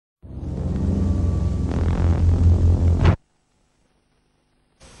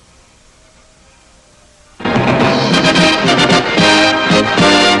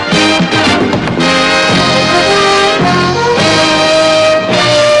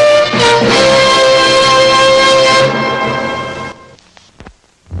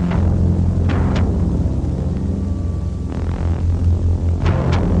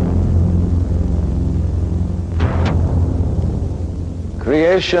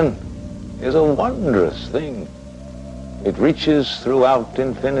Evolution is a wondrous thing. It reaches throughout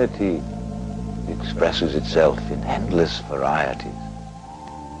infinity. It expresses itself in endless varieties.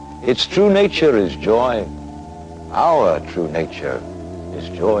 Its true nature is joy. Our true nature is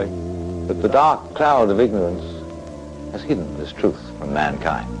joy. But the dark cloud of ignorance has hidden this truth from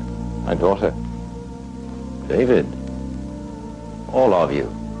mankind. My daughter, David, all of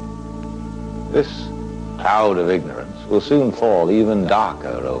you, this cloud of ignorance will soon fall even darker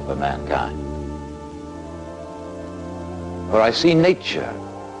over mankind. For I see nature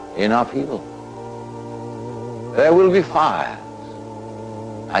in upheaval. There will be fires.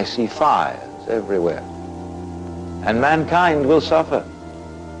 I see fires everywhere. And mankind will suffer.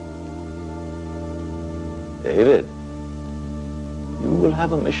 David, you will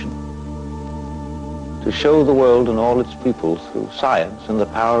have a mission to show the world and all its people through science and the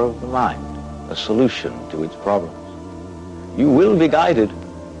power of the mind a solution to its problems. You will be guided.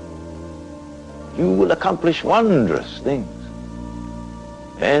 You will accomplish wondrous things.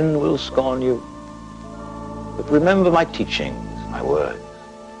 Men will scorn you. But remember my teachings, my words.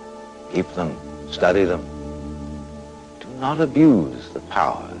 Keep them, study them. Do not abuse the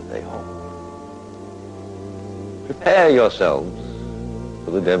power they hold. Prepare yourselves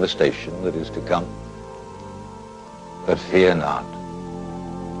for the devastation that is to come. But fear not.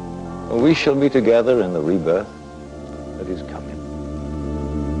 We shall be together in the rebirth that is coming.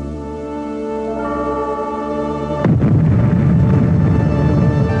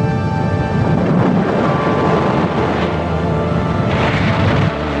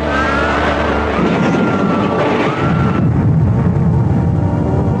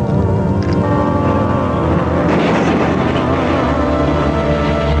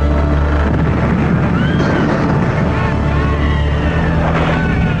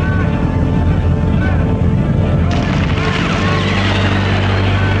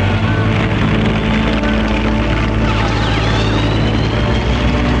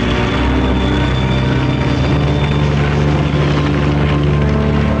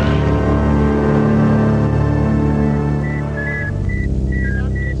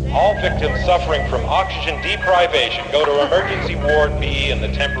 Suffering from oxygen deprivation, go to emergency ward B in the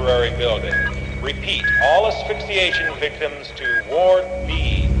temporary building. Repeat, all asphyxiation victims to ward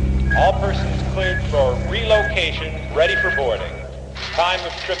B. All persons cleared for relocation, ready for boarding. Time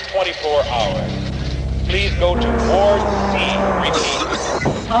of trip 24 hours. Please go to ward C.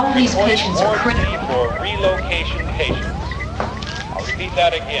 Repeat. All these patients are critical. For relocation patients. I'll repeat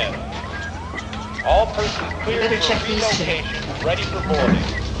that again. All persons cleared for relocation, ready for boarding.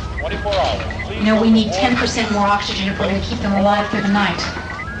 24 hours. You know, we need 10% more oxygen if we're going to keep them alive through the night.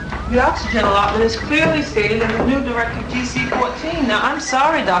 The oxygen allotment is clearly stated in the new Directive GC-14. Now, I'm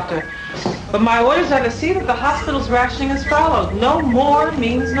sorry, Doctor, but my orders are to see that the hospital's rationing is followed. No more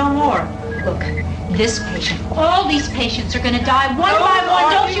means no more. Look, this patient, all these patients are going to die one by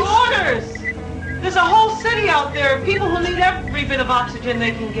one, don't you? Orders! There's a whole city out there of people who need every bit of oxygen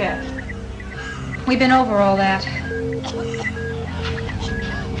they can get. We've been over all that.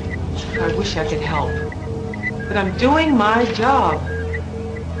 I wish I could help, but I'm doing my job.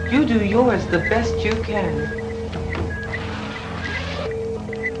 You do yours the best you can.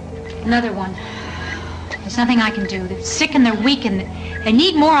 Another one. There's nothing I can do. They're sick and they're weak and they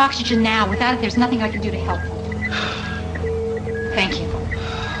need more oxygen now. Without it, there's nothing I can do to help them. Thank you.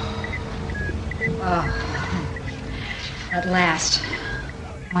 Oh, at last.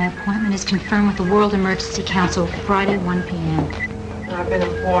 My appointment is confirmed with the World Emergency Council Friday, 1 p.m. I've been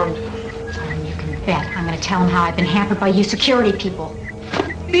informed. Bet. I'm going to tell them how I've been hampered by you security people.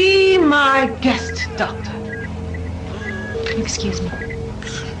 Be my guest, Doctor. Excuse me.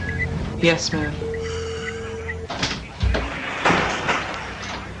 Yes, ma'am.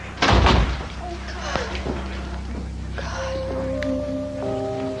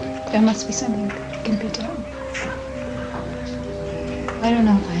 There must be something that can be done. I don't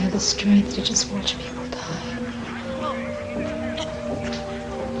know if I have the strength to just watch people die.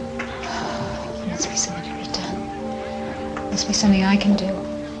 There must be something to be done. There must be something I can do.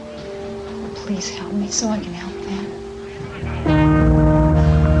 Please help me so I can help them.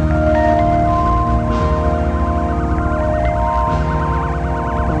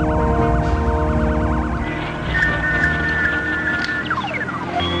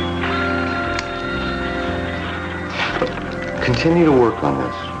 Continue to work on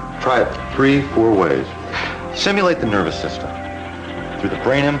this. Try it 3-4 ways. Simulate the nervous system through the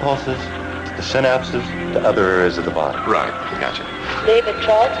brain impulses, to the synapses, to other areas of the body. Right, gotcha. David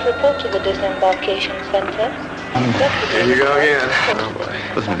Charles, report to the disembarkation center. Here you go again. Oh,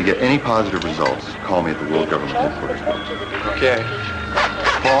 boy. Listen, if you get any positive results, call me at the World Government Headquarters. Okay.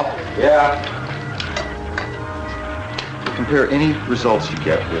 Paul? Yeah. Compare any results you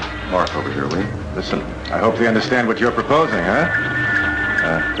get with Mark over here, will you? Listen, I hope they understand what you're proposing, huh?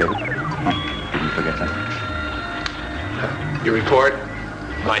 David? Did you forget something? Your report?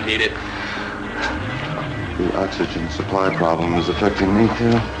 Might need it. The oxygen supply problem is affecting me,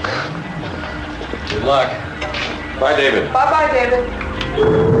 too. Good luck. Bye, David. Bye-bye, David.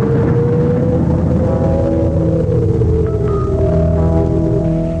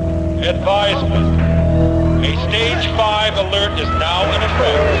 Advisement. A stage 5 alert is now in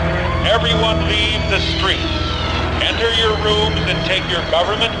effect. Everyone leave the streets. Enter your rooms and take your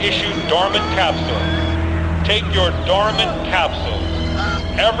government-issued dormant capsules. Take your dormant capsules.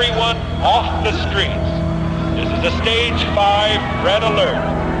 Everyone off the streets. This is a stage 5 red alert.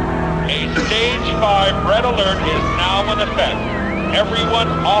 A stage 5 red alert is now in effect. Everyone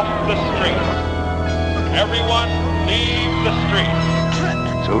off the streets. Everyone leave the streets.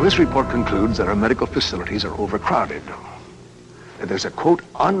 So this report concludes that our medical facilities are overcrowded. That there's a, quote,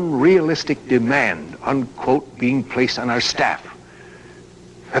 unrealistic demand, unquote, being placed on our staff.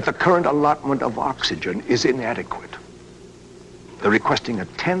 That the current allotment of oxygen is inadequate. They're requesting a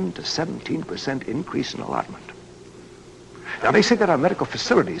 10 to 17% increase in allotment. Now, they say that our medical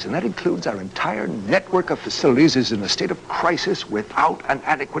facilities, and that includes our entire network of facilities, is in a state of crisis without an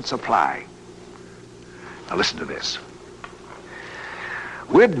adequate supply. Now, listen to this.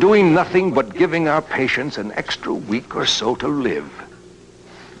 We're doing nothing but giving our patients an extra week or so to live.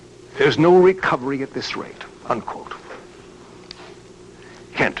 There's no recovery at this rate, unquote.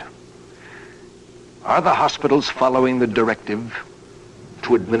 Kent, are the hospitals following the directive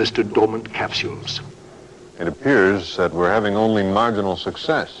to administer dormant capsules? It appears that we're having only marginal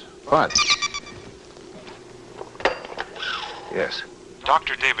success, but... Yes.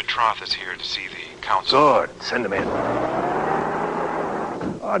 Dr. David Troth is here to see the council. Good. Send him in.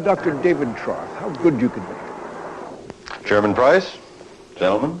 Dr. David Troth, how good you could be. Chairman Price,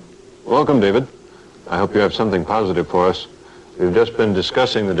 gentlemen. Welcome, David. I hope you have something positive for us. We've just been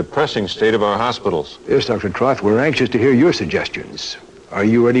discussing the depressing state of our hospitals. Yes, Dr. Troth, we're anxious to hear your suggestions. Are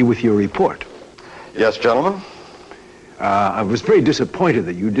you ready with your report? Yes, gentlemen. I was very disappointed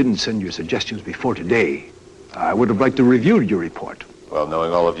that you didn't send your suggestions before today. I would have liked to review your report. Well,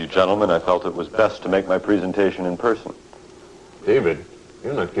 knowing all of you gentlemen, I felt it was best to make my presentation in person. David,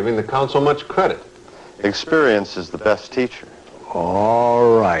 you're not giving the council much credit. Experience is the best teacher.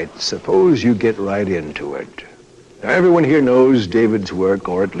 All right. Suppose you get right into it. Now, everyone here knows David's work,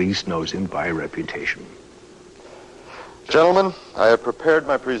 or at least knows him by reputation. Gentlemen, I have prepared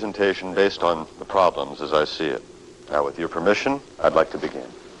my presentation based on the problems as I see it. Now, with your permission, I'd like to begin.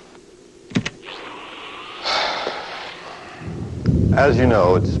 As you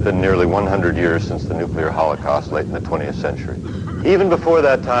know, it's been nearly 100 years since the nuclear holocaust late in the 20th century. Even before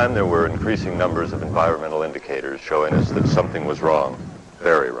that time, there were increasing numbers of environmental indicators showing us that something was wrong,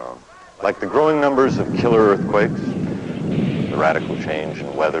 very wrong. Like the growing numbers of killer earthquakes, the radical change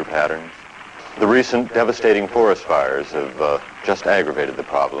in weather patterns. The recent devastating forest fires have just aggravated the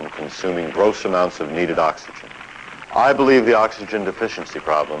problem, consuming gross amounts of needed oxygen. I believe the oxygen deficiency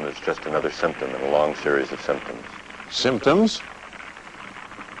problem is just another symptom in a long series of symptoms. Symptoms?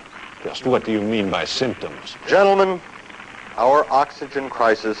 Just what do you mean by symptoms? Gentlemen, our oxygen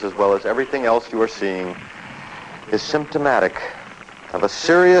crisis, as well as everything else you are seeing, is symptomatic of a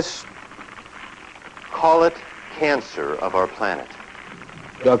serious, call it cancer of our planet.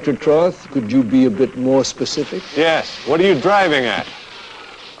 Dr. Troth, could you be a bit more specific? Yes. What are you driving at?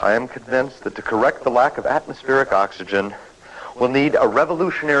 I am convinced that to correct the lack of atmospheric oxygen, we'll need a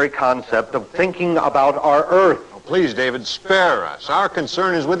revolutionary concept of thinking about our Earth. Oh, please, David, spare us. Our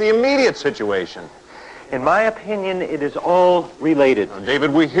concern is with the immediate situation. In my opinion, it is all related. Now,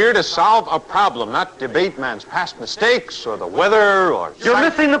 David, we're here to solve a problem, not debate man's past mistakes or the weather or... You're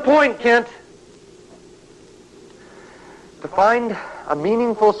missing the point, Kent. To find a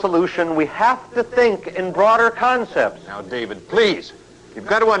meaningful solution, we have to think in broader concepts. Now, David, please. You've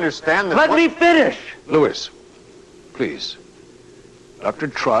got to understand that... Let me finish. Lewis, please. Dr.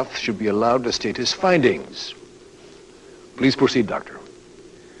 Troth should be allowed to state his findings. Please proceed, Doctor.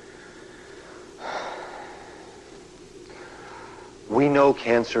 We know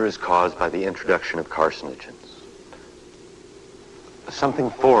cancer is caused by the introduction of carcinogens. Something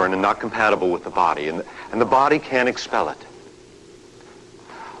foreign and not compatible with the body, and the body can't expel it.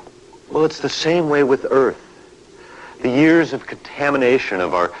 Well, it's the same way with Earth. The years of contamination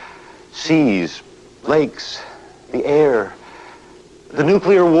of our seas, lakes, the air, the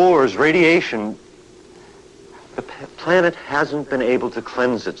nuclear wars, radiation, the planet hasn't been able to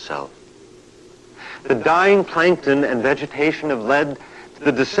cleanse itself. The dying plankton and vegetation have led to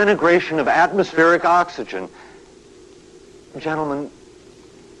the disintegration of atmospheric oxygen. Gentlemen,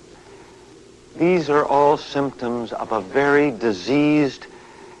 these are all symptoms of a very diseased,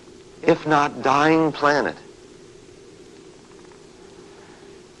 if not dying planet.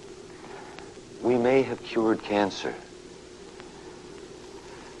 We may have cured cancer,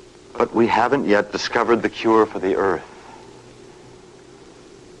 but we haven't yet discovered the cure for the Earth.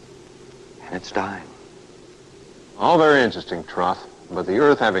 And it's dying. All very interesting, Troth, but the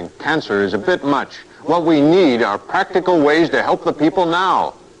Earth having cancer is a bit much. What we need are practical ways to help the people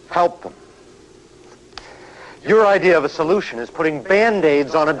now. Help them. Your idea of a solution is putting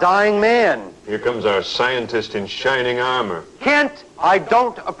Band-Aids on a dying man. Here comes our scientist in shining armor. Kent, I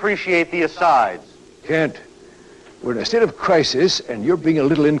don't appreciate the asides. Kent, we're in a state of crisis, and you're being a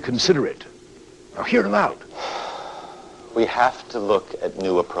little inconsiderate. Now, hear them out. We have to look at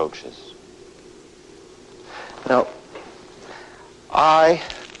new approaches. Now, I,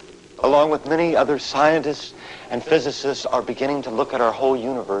 along with many other scientists and physicists, are beginning to look at our whole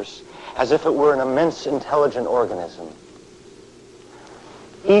universe as if it were an immense intelligent organism.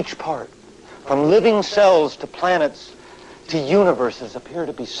 Each part, from living cells to planets to universes, appear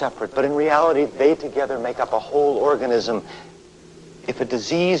to be separate, but in reality, they together make up a whole organism. If a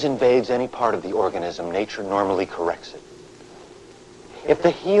disease invades any part of the organism, nature normally corrects it. If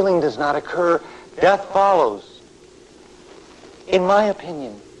the healing does not occur, death follows. In my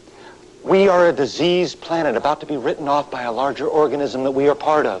opinion, we are a diseased planet about to be written off by a larger organism that we are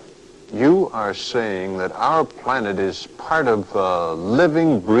part of. You are saying that our planet is part of a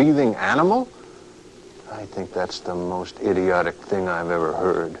living, breathing animal? I think that's the most idiotic thing I've ever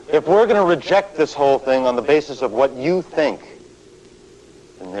heard. If we're going to reject this whole thing on the basis of what you think,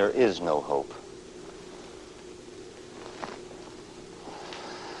 then there is no hope.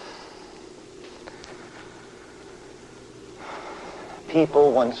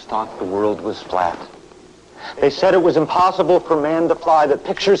 People once thought the world was flat. They said it was impossible for man to fly, that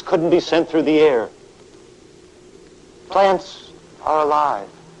pictures couldn't be sent through the air. Plants are alive.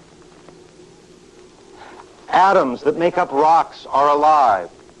 Atoms that make up rocks are alive.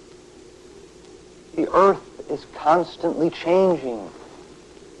 The Earth is constantly changing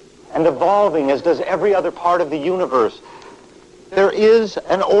and evolving, as does every other part of the universe. There is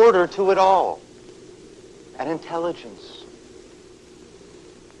an order to it all, an intelligence,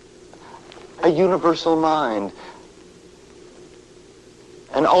 a universal mind,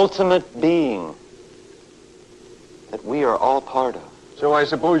 an ultimate being that we are all part of. So I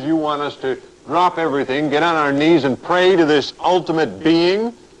suppose you want us to drop everything, get on our knees and pray to this ultimate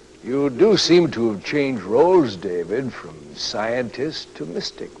being? You do seem to have changed roles, David, from scientist to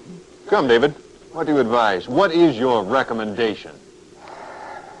mystic. Come, David, what do you advise? What is your recommendation?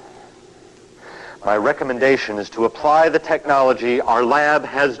 My recommendation is to apply the technology our lab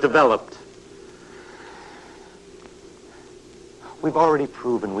has developed. We've already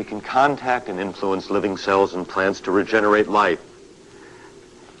proven we can contact and influence living cells and plants to regenerate life.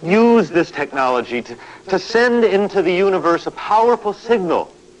 Use this technology to send into the universe a powerful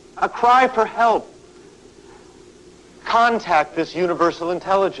signal, a cry for help. Contact this universal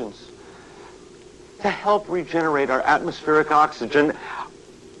intelligence to help regenerate our atmospheric oxygen.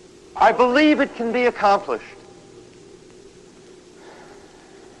 I believe it can be accomplished.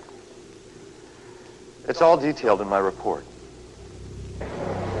 It's all detailed in my report.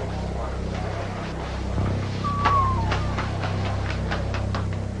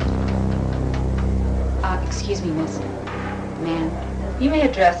 Excuse me, miss. Ma'am. You may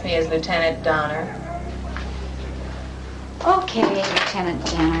address me as Lieutenant Donner. Okay, Lieutenant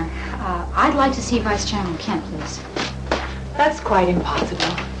Danner. I'd like to see Vice Chairman Kent, please. That's quite impossible.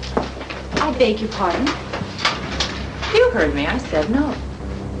 I beg your pardon. You heard me. I said no.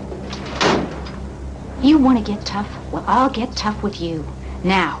 You want to get tough? Well, I'll get tough with you.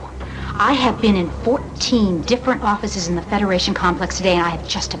 Now, I have been in 14 different offices in the Federation complex today, and I have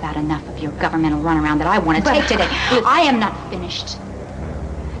just about enough of your governmental runaround that I want to take today. I am not finished.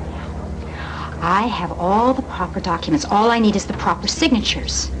 I have all the proper documents. All I need is the proper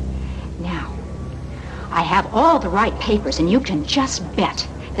signatures. Now, I have all the right papers, and you can just bet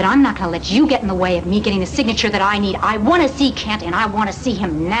that I'm not going to let you get in the way of me getting the signature that I need. I want to see Kent, and I want to see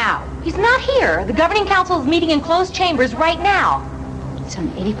him now. He's not here. The governing council is meeting in closed chambers right now. It's on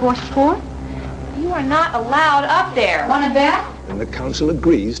the 84th floor? You are not allowed up there. Want to bet? And the council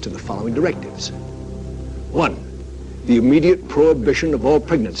agrees to the following directives. 1, the immediate prohibition of all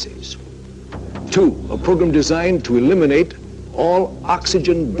pregnancies. 2, a program designed to eliminate all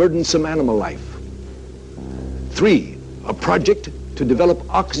oxygen-burdensome animal life. 3, a project to develop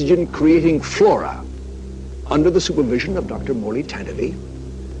oxygen-creating flora under the supervision of Dr. Morley Tanavy.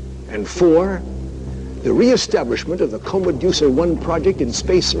 And 4, the reestablishment of the Comeducer 1 project in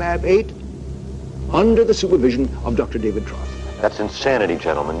Space Lab 8 under the supervision of Dr. David Troth. That's insanity,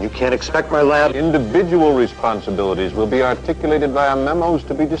 gentlemen. You can't expect my lab... Individual responsibilities will be articulated via memos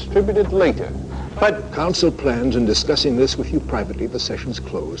to be distributed later. But Council plans on discussing this with you privately if the session's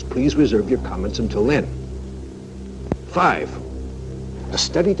closed. Please reserve your comments until then. 5, a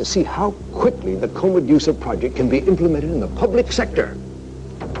study to see how quickly the Comeducer project can be implemented in the public sector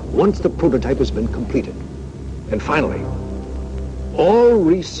once the prototype has been completed. And finally, all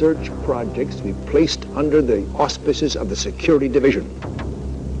research projects to be placed under the auspices of the Security Division.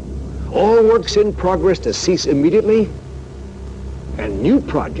 All works in progress to cease immediately, and new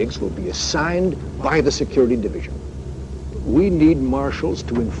projects will be assigned by the Security Division. We need marshals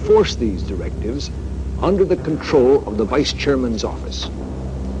to enforce these directives under the control of the Vice Chairman's office.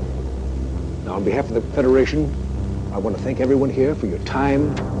 Now, on behalf of the Federation, I want to thank everyone here for your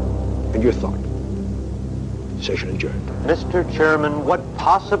time and your thought. Session adjourned. Mr. Chairman, what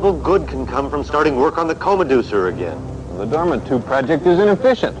possible good can come from starting work on the Comeducer again? The Dormant 2 project is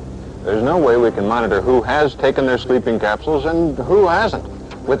inefficient. There's no way we can monitor who has taken their sleeping capsules and who hasn't.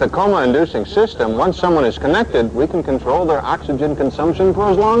 With the coma-inducing system, once someone is connected, we can control their oxygen consumption for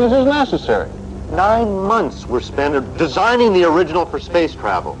as long as is necessary. 9 months were spent designing the original for space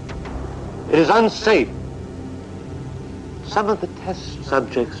travel. It is unsafe. Some of the test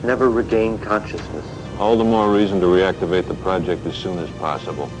subjects never regained consciousness. All the more reason to reactivate the project as soon as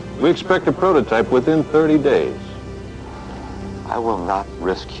possible. We expect a prototype within 30 days. I will not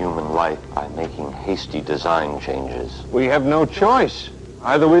risk human life by making hasty design changes. We have no choice.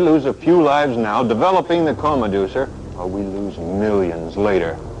 Either we lose a few lives now developing the Comeducer, or we lose millions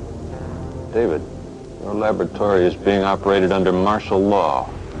later. David, your laboratory is being operated under martial law.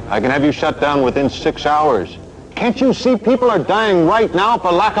 I can have you shut down within 6 hours. Can't you see people are dying right now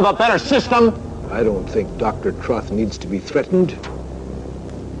for lack of a better system? I don't think Dr. Troth needs to be threatened.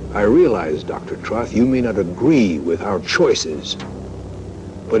 I realize, Dr. Troth, you may not agree with our choices,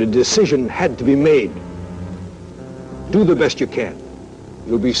 but a decision had to be made. Do the best you can.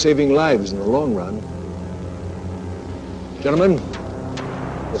 You'll be saving lives in the long run. Gentlemen,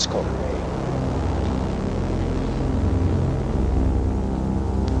 let's call it a day.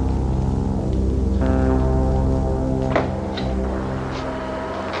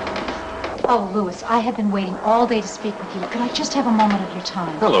 Oh, Louis, I have been waiting all day to speak with you. Could I just have a moment of your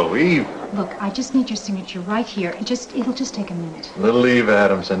time? Hello, Eve. Look, I just need your signature right here. It'll just take a minute. Little Eve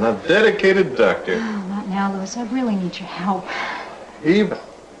Adamson, a dedicated doctor. Oh, not now, Louis. I really need your help. Eve?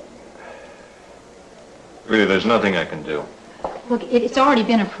 Really, there's nothing I can do. Look, it's already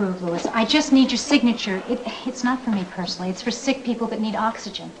been approved, Louis. I just need your signature. It's not for me personally. It's for sick people that need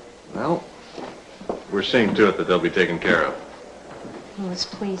oxygen. Well, we're seeing to it that they'll be taken care of. Louis,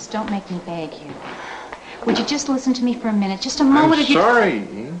 please, don't make me beg you. Would you just listen to me for a minute? Just a moment of your... I'm sorry,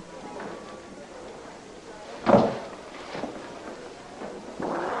 Eve.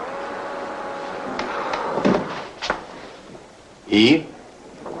 Eve?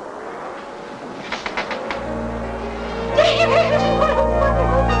 David!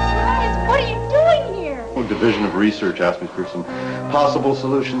 What are you doing here? Oh, Division of Research asked me for some possible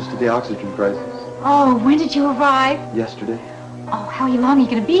solutions to the oxygen crisis. Oh, when did you arrive? Yesterday. Oh, how long are you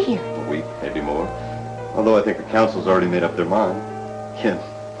going to be here? A week, maybe more. Although I think the council's already made up their mind. Ken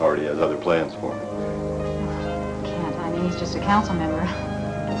already has other plans for me. Can't. I mean, he's just a council member.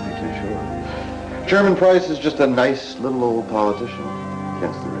 Don't be too sure. Chairman Price is just a nice little old politician.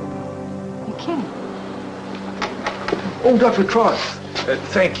 Ken's the real power. You can't. Oh, Dr. Troth,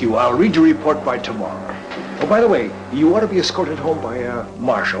 thank you. I'll read your report by tomorrow. Oh, by the way, you ought to be escorted home by a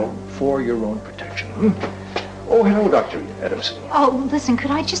marshal for your own protection. Oh, hello, Dr. Adamson. Oh, listen,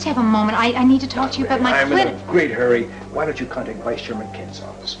 could I just have a moment? I need to talk to you about my clinic. I'm in a great hurry. Why don't you contact Vice Chairman Kent's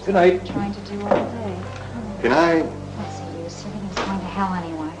office? Good night. I'm trying to do all day. Good night. What's the use? Everything's going to hell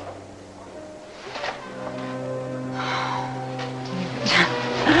anyway.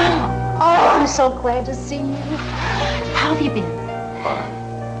 Oh, I'm so glad to see you. How have you been? Fine.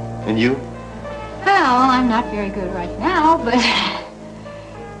 And you? Well, I'm not very good right now, but...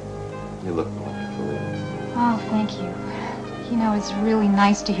 You look wonderful. Oh, thank you. You know, it's really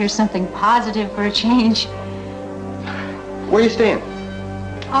nice to hear something positive for a change. Where are you staying?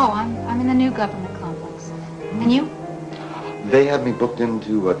 Oh, I'm in the new government complex. And you? They have me booked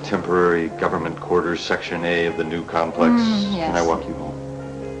into a temporary government quarters, Section A of the new complex. Yes. Can I walk you home?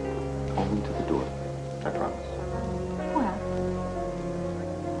 Only to the door. I promise. Well,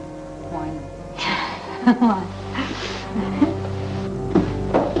 why not?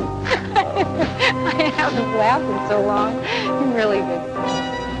 I haven't laughed in so long. You really did.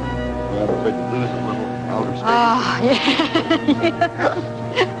 So you lose a little outer space. Oh, yeah.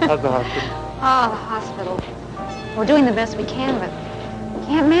 How's the hospital? Oh, the hospital. We're doing the best we can, but we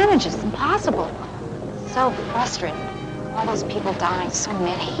can't manage. It's impossible. So frustrating. All those people dying, so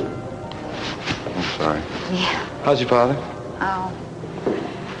many. I'm sorry. Yeah. How's your father? Oh.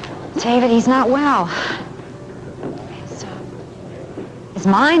 David, he's not well. His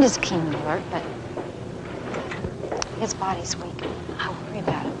mind is keenly alert, but his body's weak. I worry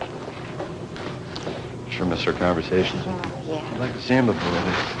about him. Sure miss our conversations. Oh, yeah. I'd like to see him before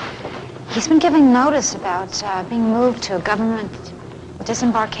this. He's been giving notice about being moved to a government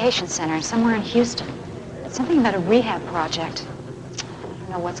disembarkation center somewhere in Houston. Something about a rehab project. I don't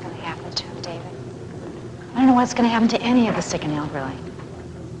know what's going to happen to him, David. I don't know what's going to happen to any of the sick and elderly.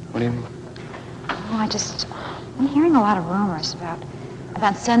 What do you mean? Oh, I'm hearing a lot of rumors about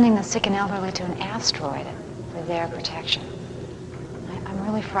sending the sick and elderly to an asteroid for their protection. I'm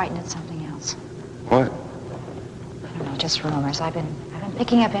really frightened at something else. What? I don't know, just rumors. I've been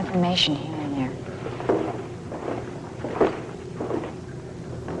picking up information here and there.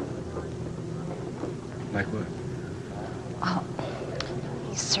 Like what? Oh,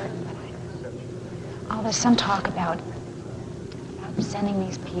 he's certain, but there's some talk about sending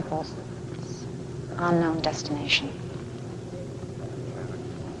these people to this unknown destination.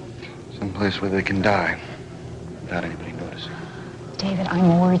 Someplace where they can die without anybody noticing. David,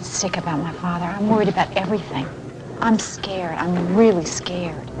 I'm worried sick about my father. I'm worried about everything. I'm scared. I'm really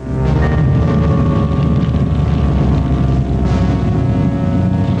scared.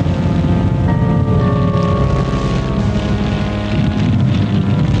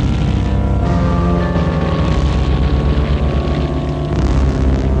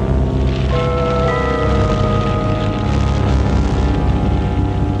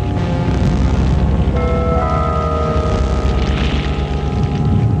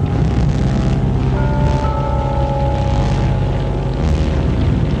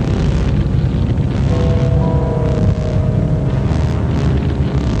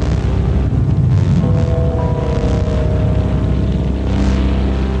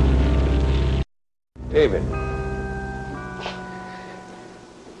 David.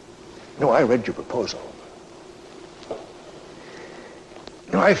 No, I read your proposal.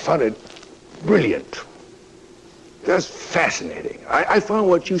 No, I found it brilliant. Just fascinating. I found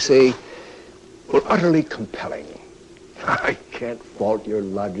what you say, well, utterly compelling. I can't fault your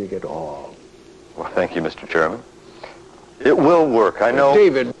logic at all. Well, thank you, Mr. Chairman. It will work, I know.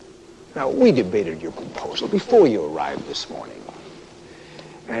 David, now, we debated your proposal before you arrived this morning.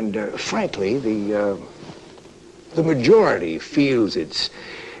 And frankly, the majority feels it's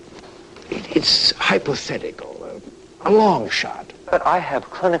hypothetical, a long shot. But I have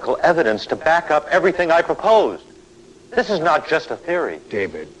clinical evidence to back up everything I proposed. This is not just a theory.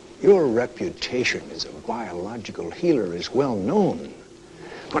 David, your reputation as a biological healer is well known.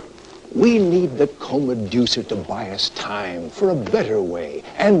 But we need the co-meducer to buy us time for a better way,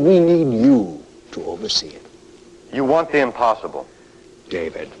 and we need you to oversee it. You want the impossible.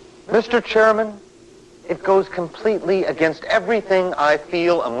 David. Mr. Chairman, it goes completely against everything I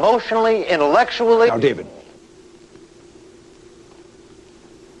feel emotionally, intellectually. Now, David.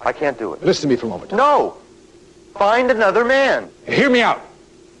 I can't do it. Listen to me for a moment. No. Find another man. Hear me out.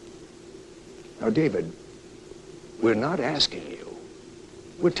 Now, David, we're not asking you.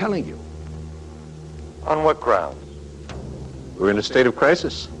 We're telling you. On what grounds? We're in a state of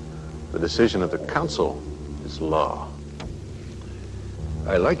crisis. The decision of the council is law.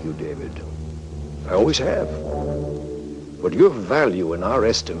 I like you, David. I always have. But your value in our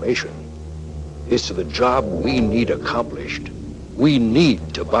estimation is to the job we need accomplished. We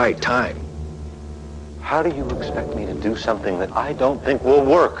need to buy time. How do you expect me to do something that I don't think will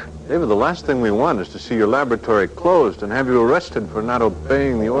work? David, the last thing we want is to see your laboratory closed and have you arrested for not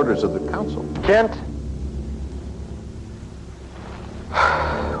obeying the orders of the council. Kent?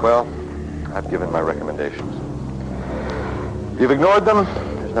 Well, I've given my recommendations. You've ignored them.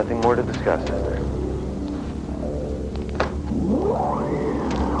 There's nothing more to discuss, is there?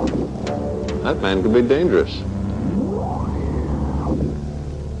 That man could be dangerous.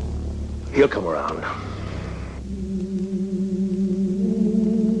 He'll come around.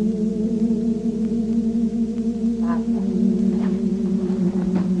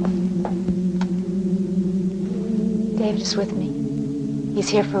 David is with me. He's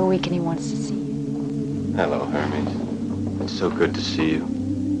here for a week and he wants to see you. Hello, Hermes. It's so good to see you.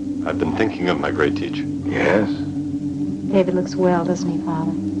 I've been thinking of my great teacher. Yes? David looks well, doesn't he,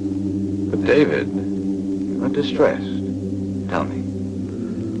 Father? But David, you're distressed. Tell me.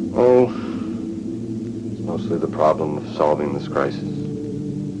 Oh, it's mostly the problem of solving this crisis.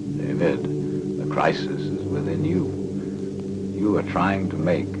 David, the crisis is within you. You are trying to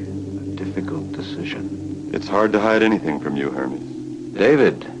make a difficult decision. It's hard to hide anything from you, Hermes.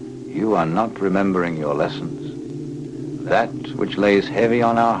 David, you are not remembering your lessons. That which lays heavy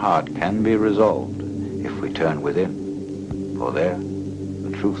on our heart can be resolved if we turn within. For there,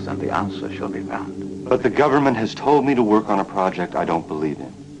 the truth and the answer shall be found. But the government has told me to work on a project I don't believe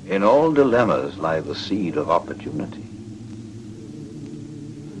in. In all dilemmas lie the seed of opportunity.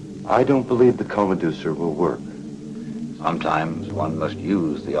 I don't believe the Comeducer will work. Sometimes one must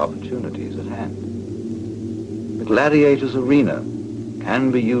use the opportunities at hand. The gladiator's arena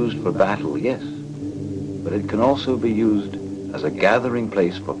can be used for battle, yes, but it can also be used as a gathering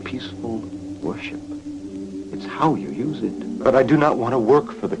place for peaceful worship. It's how you use it. But I do not want to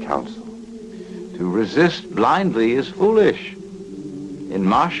work for the council. To resist blindly is foolish. In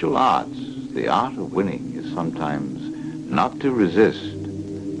martial arts, the art of winning is sometimes not to resist,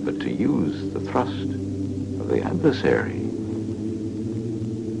 but to use the thrust of the adversary.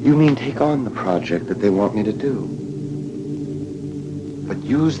 You mean take on the project that they want me to do? But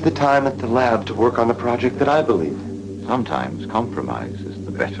use the time at the lab to work on the project that I believe in. Sometimes compromise is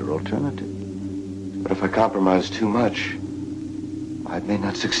the better alternative. But if I compromise too much, I may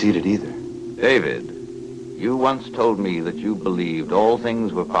not succeed at either. David, you once told me that you believed all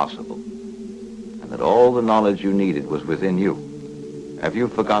things were possible, and that all the knowledge you needed was within you. Have you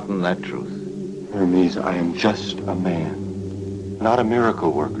forgotten that truth? Hermes, I am just a man, not a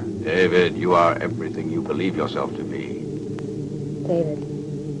miracle worker. David, you are everything you believe yourself to be. David,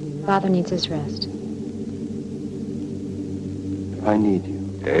 Father needs his rest. I need you.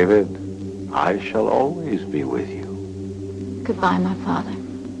 David, I shall always be with you. Goodbye, my father.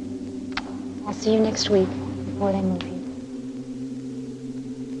 I'll see you next week before they move you.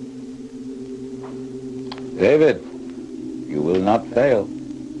 David, you will not fail.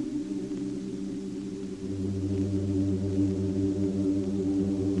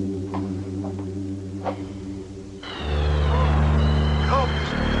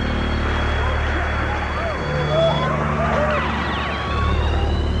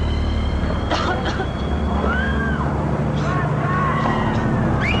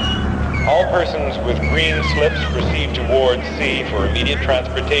 Persons with green slips proceed to Ward C for immediate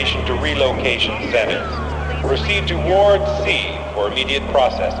transportation to relocation centers. Proceed to Ward C for immediate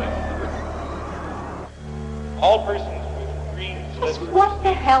processing. All persons with green slips... What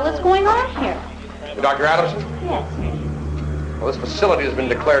the hell is going on here? Dr. Adams? Yes. Well, this facility has been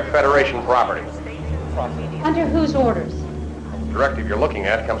declared Federation property. Under whose orders? The directive you're looking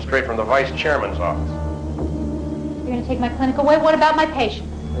at comes straight from the Vice Chairman's office. You're going to take my clinic away? What about my patients?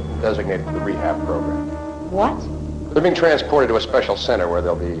 Designated for the rehab program. What? They're being transported to a special center where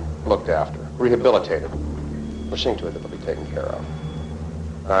they'll be looked after, rehabilitated. We're seeing to it that they'll be taken care of.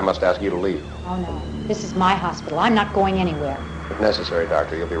 I must ask you to leave. Oh, no. This is my hospital. I'm not going anywhere. If necessary,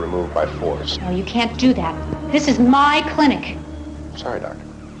 Doctor, you'll be removed by force. No, you can't do that. This is my clinic. Sorry, Doctor.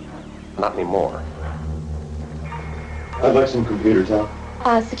 Not anymore. I'd like some computers, Al.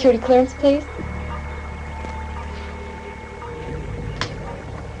 Security clearance, please.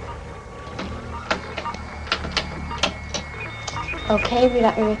 Okay, read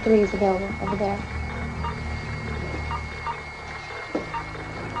out area 3 is available over there.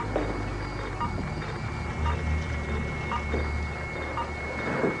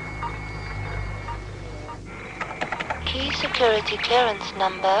 Key security clearance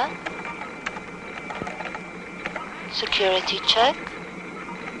number. Security check.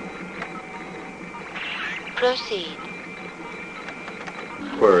 Proceed.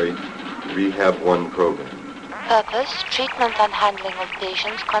 Query, Rehab 1 program. Purpose, treatment and handling of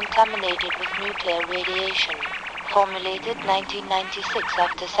patients contaminated with nuclear radiation. Formulated 1996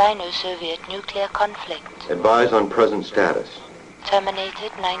 after Sino-Soviet nuclear conflict. Advise on present status.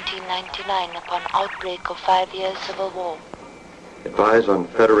 Terminated 1999 upon outbreak of 5 years civil war. Advise on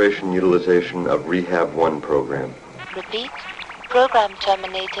Federation utilization of Rehab 1 program. Repeat, program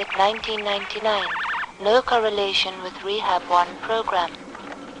terminated 1999. No correlation with Rehab 1 program.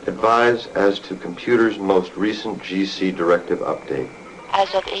 Advise as to computer's most recent GC directive update.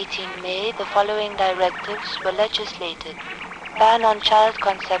 As of 18 May, the following directives were legislated. Ban on child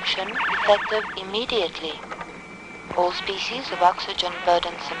conception, effective immediately. All species of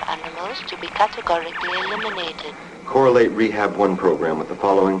oxygen-burdensome animals to be categorically eliminated. Correlate Rehab 1 program with the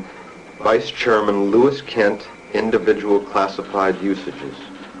following. Vice Chairman Lewis Kent, individual classified usages.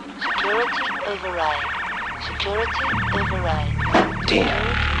 Security override. Security override.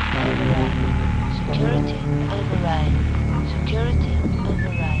 Damn. Security override. Security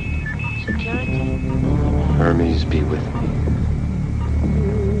override. Security override. Hermes be with me.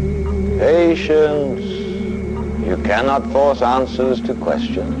 Patience. You cannot force answers to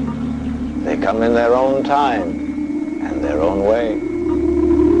questions. They come in their own time and their own way.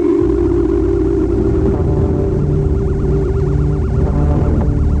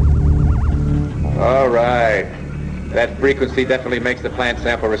 All right. That frequency definitely makes the plant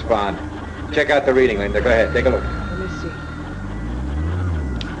sample respond. Check out the reading, Linda. Go ahead, take a look. Let me see.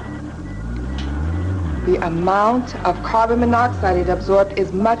 The amount of carbon monoxide it absorbed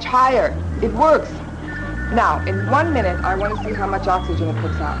is much higher. It works. Now, in 1 minute, I want to see how much oxygen it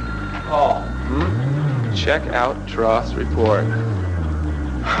puts out. Paul. Check out Troth's report.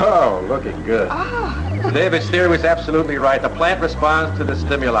 Oh, looking good. David's theory was absolutely right. The plant responds to the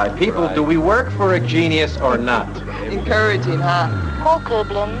stimuli. People, do we work for a genius or not? Encouraging, huh? Paul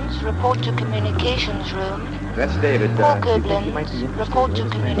Koblenz, report to communications room. That's David. Paul Koblenz, report to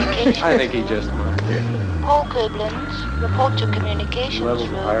communications I think he just... Paul Koblenz, report to communications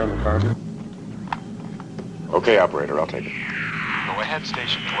room. Higher on the carbon. Okay, operator, I'll take it. Go ahead,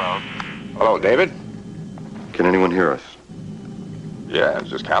 Station 12. Hello, David? Can anyone hear us? Yeah, it's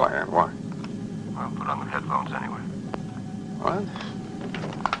just Callahan. Why? Well, put on the headphones anyway. What?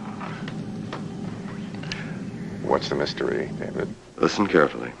 What's the mystery, David? Listen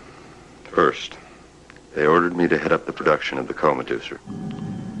carefully. First, they ordered me to head up the production of the co-meducer.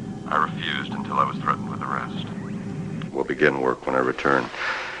 I refused until I was threatened with arrest. We'll begin work when I return.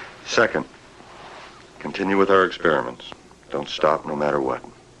 Second, continue with our experiments. Don't stop no matter what.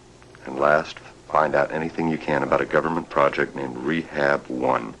 And last, find out anything you can about a government project named Rehab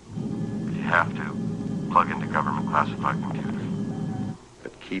 1. You have to. Plug into government classified computers.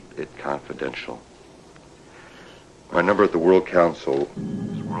 But keep it confidential. My number at the World Council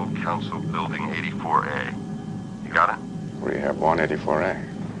is World Council Building 84A. You got it? Rehab 184A.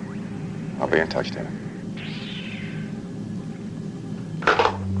 I'll be in touch, David.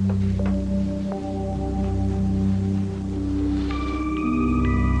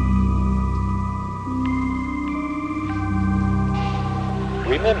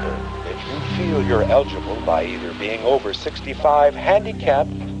 Remember, if you feel you're eligible by either being over 65,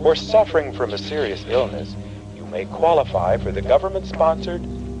 handicapped, or suffering from a serious illness, you may qualify for the government-sponsored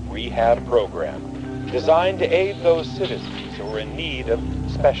Rehab program, designed to aid those citizens who are in need of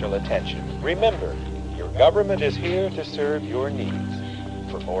special attention. Remember, your government is here to serve your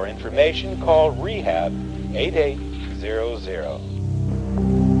needs. For more information, call Rehab 8800.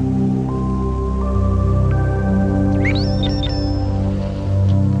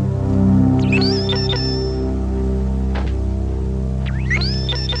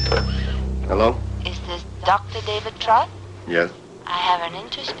 Hello? Is this Dr. David Trott? Yes? I have an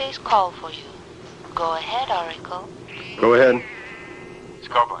interspace call for you. Go ahead, Oracle. Go ahead. It's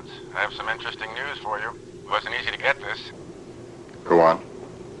Koblenz. I have some interesting news for you. It wasn't easy to get this. Go on.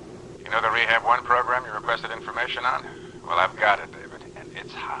 You know the Rehab 1 program you requested information on? Well, I've got it, David, and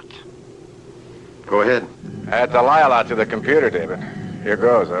it's hot. Go ahead. Add Delilah to the computer, David. Here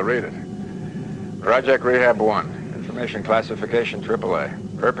goes. I'll read it. Project Rehab 1. Information classification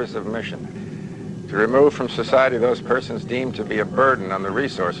AAA. Purpose of mission. To remove from society those persons deemed to be a burden on the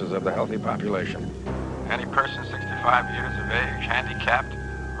resources of the healthy population. Any person 65 years of age, handicapped,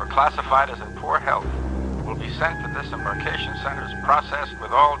 or classified as in poor health will be sent to disembarkation centers processed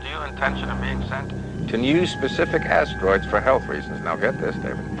with all due intention of being sent to new specific asteroids for health reasons. Now get this,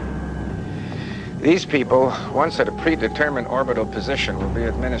 David. These people, once at a predetermined orbital position, will be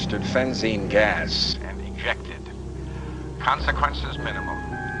administered benzene gas and ejected. Consequences minimal.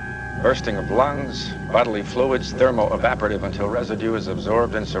 Bursting of lungs, bodily fluids, thermo-evaporative until residue is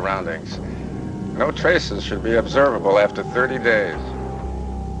absorbed in surroundings. No traces should be observable after 30 days.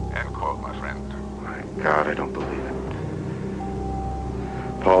 End quote, my friend. My God, I don't believe it.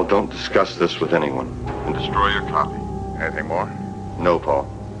 Paul, don't discuss this with anyone. And destroy your copy. Anything more? No, Paul.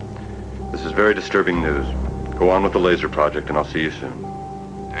 This is very disturbing news. Go on with the laser project, and I'll see you soon.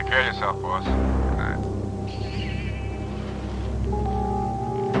 Take care of yourself, boss. Good night.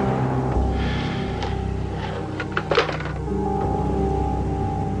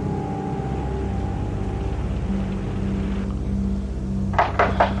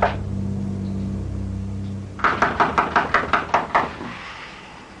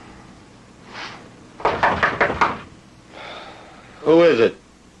 Who is it?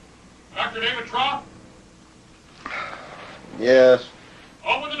 Dr. David Trott? Yes.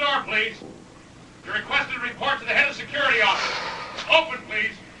 Open the door, please. You requested a report to the head of security office. Open,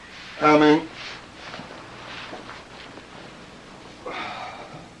 please. Coming.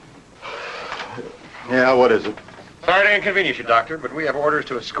 Yeah, what is it? Sorry to inconvenience you, Doctor, but we have orders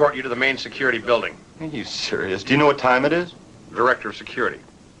to escort you to the main security building. Are you serious? Do you know what time it is? Director of Security.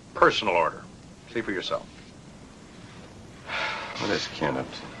 Personal order. See for yourself. What is Kent up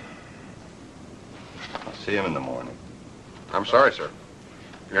to? I'll see him in the morning. I'm sorry, sir.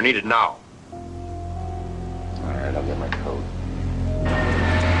 You're needed now. All right, I'll get my coat.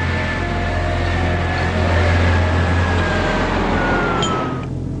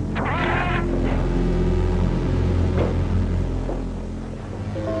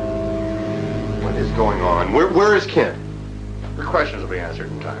 What is going on? Where is Kent? Your questions will be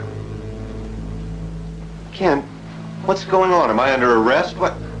answered in time. Kent, what's going on? Am I under arrest?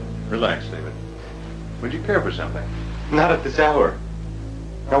 What? Relax, David. Would you care for something? Not at this hour.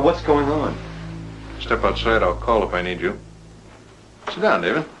 Now, what's going on? Step outside, I'll call if I need you. Sit down,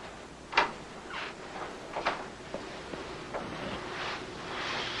 David.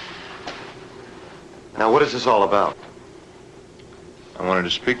 Now, what is this all about? I wanted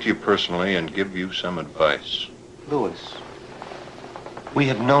to speak to you personally and give you some advice. Louis, we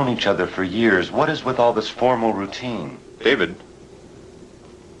have known each other for years. What is with all this formal routine? David,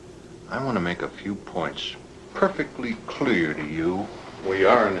 I want to make a few points perfectly clear to you. We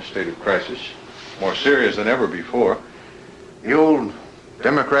are in a state of crisis, more serious than ever before. The old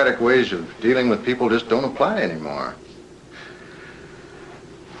democratic ways of dealing with people just don't apply anymore.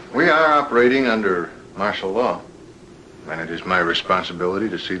 We are operating under martial law, and it is my responsibility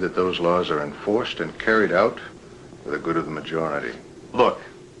to see that those laws are enforced and carried out for the good of the majority. Look,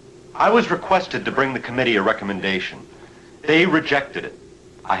 I was requested to bring the committee a recommendation. They rejected it.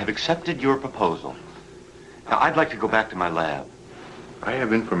 I have accepted your proposal. Now, I'd like to go back to my lab. I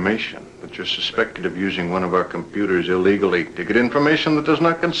have information that you're suspected of using one of our computers illegally to get information that does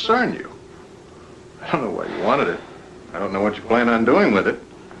not concern you. I don't know why you wanted it. I don't know what you plan on doing with it.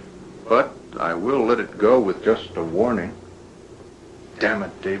 But I will let it go with just a warning. Damn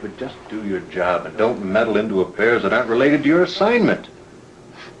it, David, just do your job and don't meddle into affairs that aren't related to your assignment.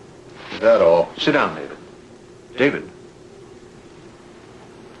 Is that all? Sit down, David. David.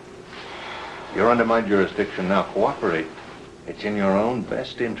 You're under my jurisdiction now. Cooperate. It's in your own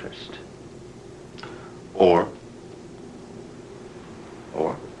best interest. Or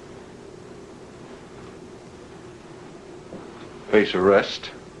face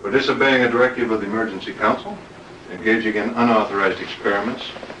arrest for disobeying a directive of the Emergency Council, engaging in unauthorized experiments,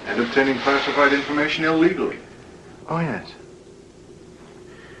 and obtaining classified information illegally. Oh, yes.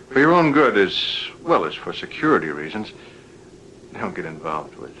 For your own good, as well as for security reasons, don't get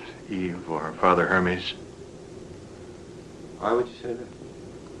involved with Eve or her father Hermes. Why would you say that?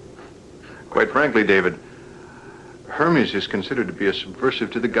 Quite frankly, David, Hermes is considered to be a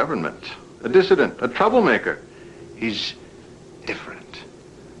subversive to the government, a dissident, a troublemaker. He's different.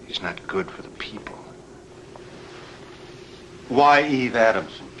 He's not good for the people. Why Eve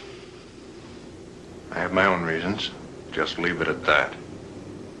Adamson? I have my own reasons. Just leave it at that.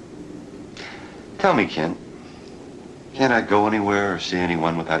 Tell me, Kent, can't I go anywhere or see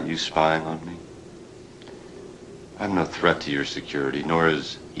anyone without you spying on me? I'm no threat to your security, nor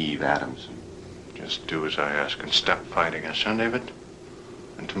is Eve Adamson. Just do as I ask and stop fighting us, huh, David?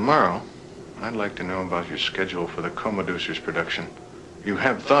 And tomorrow, I'd like to know about your schedule for the Comeducer's production. You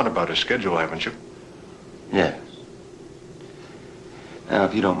have thought about a schedule, haven't you? Yes. Now,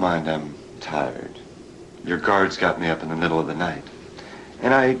 if you don't mind, I'm tired. Your guards got me up in the middle of the night.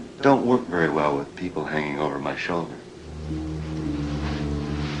 And I don't work very well with people hanging over my shoulder.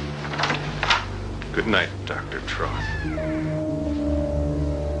 Good night, Dr. Troth.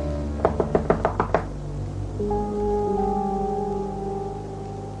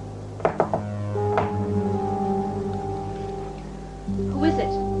 Who is it?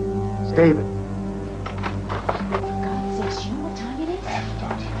 It's David. For God's sakes, do you know what time it is? I have to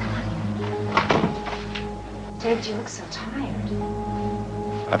talk to you. David, you look so tired.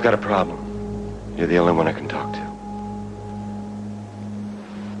 I've got a problem. You're the only one I can talk to.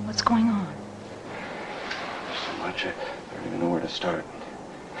 What's going on? So much, I don't even know where to start.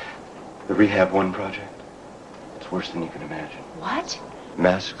 The Rehab 1 project. It's worse than you can imagine. What?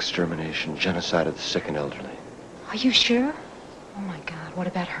 Mass extermination, genocide of the sick and elderly. Are you sure? Oh, my God. What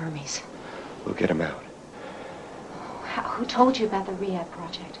about Hermes? We'll get him out. Who told you about the rehab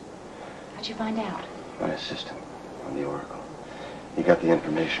project? How'd you find out? My assistant on the Oracle. He got the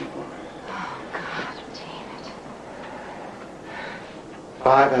information for me. Oh, God, David.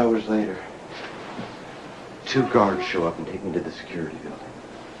 5 hours later, 2 guards show up and take me to the security building.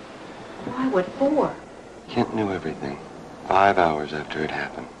 Why? What for? Kent knew everything 5 hours after it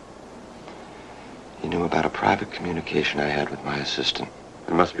happened. He knew about a private communication I had with my assistant.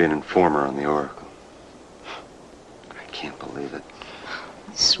 There must be an informer on the Oracle. I can't believe it.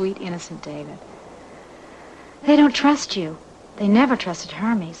 Sweet, innocent David. They don't trust you. They never trusted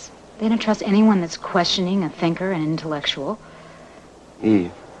Hermes. They don't trust anyone that's questioning, a thinker, and intellectual.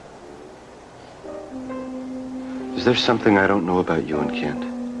 Eve, is there something I don't know about you and Kent?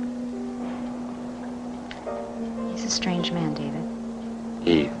 He's a strange man, David.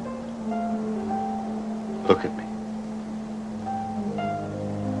 Eve, look at me.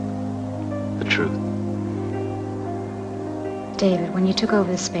 The truth. David, when you took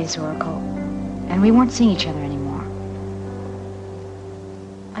over the Space Oracle, and we weren't seeing each other anymore,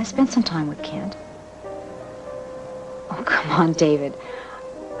 I spent some time with Kent. Oh, come on, David.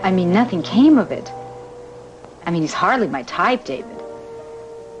 I mean, nothing came of it. I mean, he's hardly my type, David.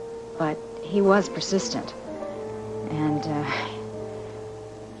 But he was persistent. And,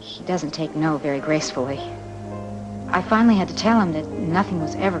 he doesn't take no very gracefully. I finally had to tell him that nothing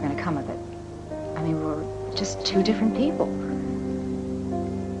was ever going to come of it. I mean, we were just two different people.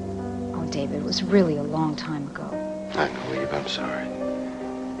 Oh, David, it was really a long time ago. I know, Eve, I'm sorry.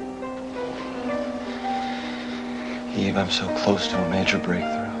 Eve, I'm so close to a major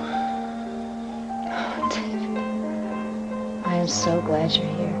breakthrough. Oh, David, I am so glad you're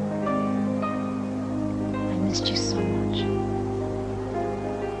here. I missed you so much.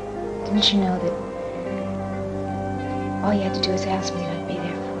 Didn't you know that all you had to do is ask me and I'd be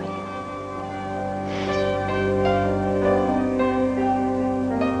there for you?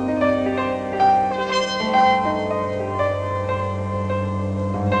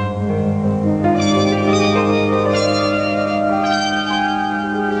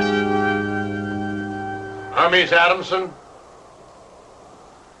 Hermes Adamson?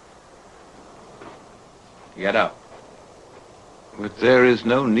 Get up. But there is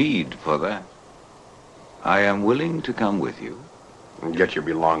no need for that. I am willing to come with you. And get your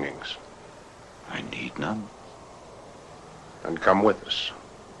belongings. I need none. And come with us.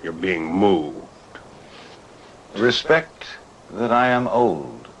 You're being moved. Respect that I am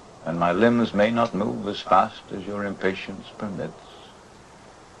old, and my limbs may not move as fast as your impatience permits.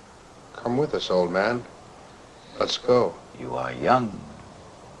 Come with us, old man. Let's go. You are young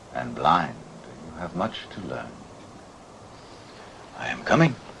and blind. You have much to learn. I am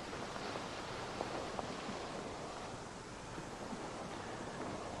coming.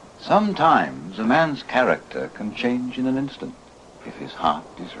 Sometimes a man's character can change in an instant if his heart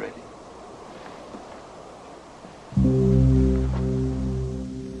is ready.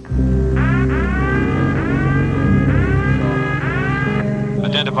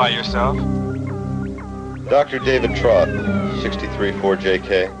 Identify yourself. Dr. David Troth,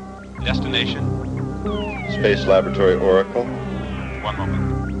 634JK. Destination. Space Laboratory Oracle. 1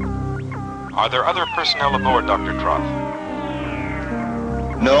 moment. Are there other personnel aboard, Dr. Troth?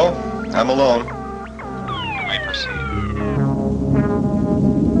 No, I'm alone. You may proceed.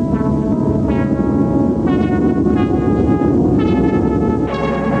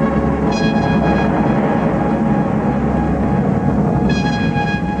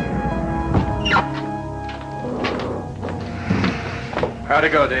 How'd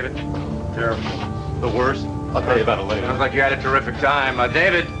it go, David? Terrible. The worst? I'll tell you about it later. Sounds like you had a terrific time.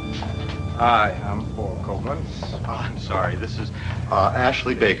 David. Hi, I'm Paul Koblenz. Oh, I'm sorry. This is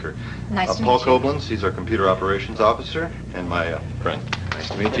Ashley Baker. Nice to Paul meet you. Koblenz, he's our computer operations officer, and my friend. Nice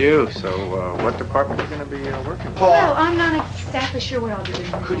to meet you. So, what department are you going to be working in? Well, I'm not exactly sure what I'll be doing.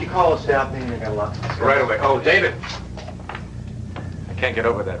 Could you call a staff meeting? I got a lot to say. Right away. Oh, David. I can't get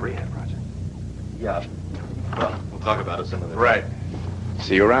over that rehab project. Yeah. Well, we'll talk about it some other day. Right.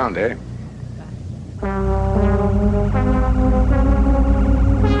 See you around, eh?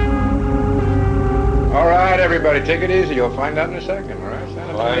 All right, everybody, take it easy. You'll find out in a second, all right?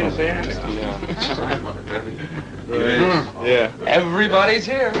 Yeah. Everybody's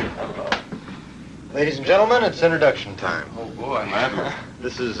here. Ladies and gentlemen, it's introduction time. Oh, boy.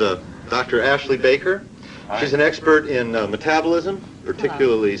 This is Dr. Ashley Baker. She's an expert in metabolism,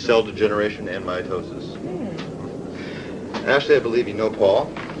 particularly cell degeneration and mitosis. Ashley, I believe you know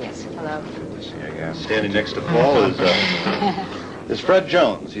Paul. Yes, hello. Standing next to Paul is Fred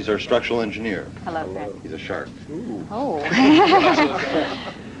Jones. He's our structural engineer. Hello, Fred. He's a shark. Oh.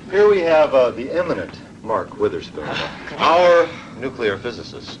 Here we have the eminent Mark Witherspoon, our nuclear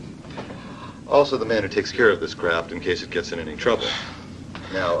physicist. Also the man who takes care of this craft in case it gets in any trouble.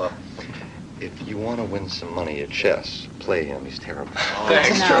 Now, if you want to win some money at chess, play him. He's terrible.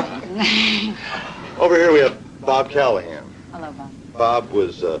 Thanks, Joe. Over here we have Bob Callahan. Hello, Bob. Bob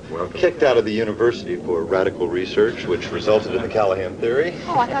was kicked out of the university for radical research, which resulted in the Callahan theory.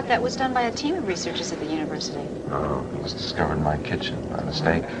 Oh, I thought that was done by a team of researchers at the university. Oh, it was discovered in my kitchen by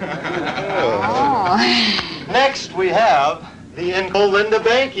mistake. Oh. Next we have The Uncle Linda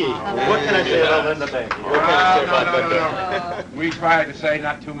Banky. What can I say about Linda Banky? What can I say about Linda? We try to say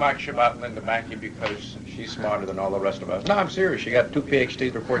not too much about Linda Banky because she's smarter than all the rest of us. No, I'm serious. She got 2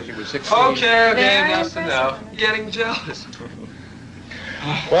 PhDs before she was 16. Okay, that's enough. Getting jealous.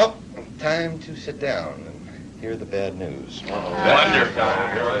 Well, time to sit down and hear the bad news.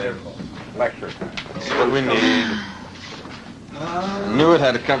 Wonderful. Lecture time. That's what we need. Knew it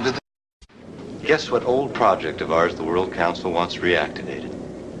had to come to this. Guess what old project of ours the World Council wants reactivated?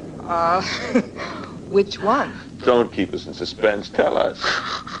 Which one? Don't keep us in suspense. Tell us.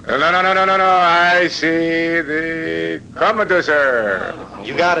 No. I see the Commodore.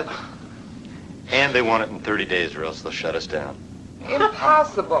 You got it. And they want it in 30 days or else they'll shut us down.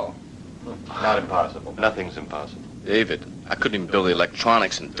 Impossible. Not impossible. Nothing's impossible. David, I couldn't even build the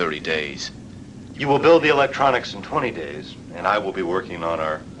electronics in 30 days. You will build the electronics in 20 days, and I will be working on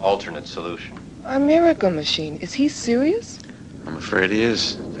our alternate solution. A miracle machine. Is he serious? I'm afraid he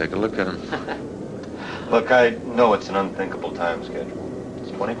is. Take a look at him. Look, I know it's an unthinkable time schedule. It's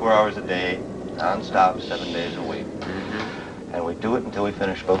 24 hours a day, non-stop, 7 days a week. And we do it until we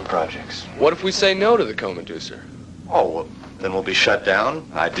finish both projects. What if we say no to the Comaducer? Oh, well, then we'll be shut down,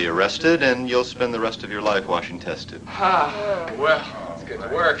 I'd be arrested, and you'll spend the rest of your life washing test tubes. Well, let's get to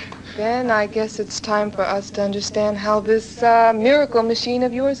work. Then I guess it's time for us to understand how this miracle machine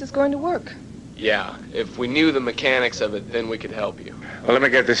of yours is going to work. Yeah, if we knew the mechanics of it, then we could help you. Well, let me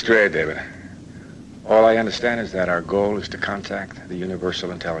get this straight, David. All I understand is that our goal is to contact the universal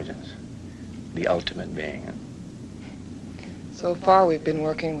intelligence, the ultimate being. So far, we've been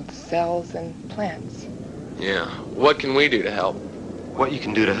working with cells and plants. Yeah. What can we do to help? What you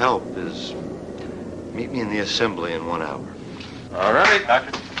can do to help is meet me in the assembly in 1 hour. All right,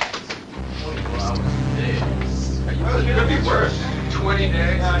 Doctor. It could be worse. 20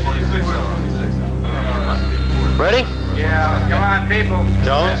 days. Ready? Yeah, come on, people.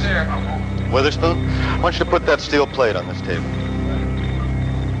 Jones? Witherspoon? I want you to put that steel plate on this table.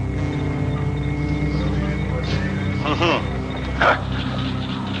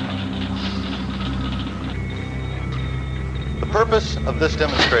 The purpose of this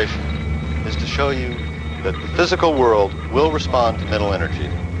demonstration is to show you that the physical world will respond to mental energy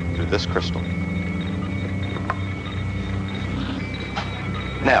through this crystal.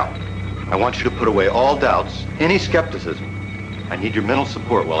 Now, I want you to put away all doubts, any skepticism. I need your mental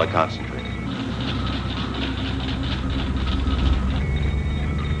support while I concentrate.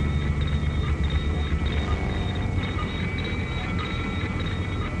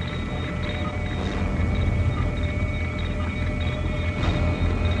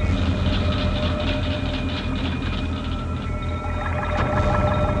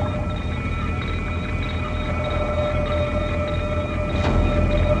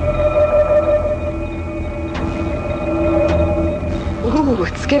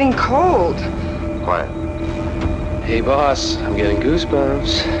 It's getting cold. Quiet. Hey, boss, I'm getting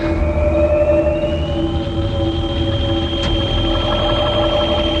goosebumps.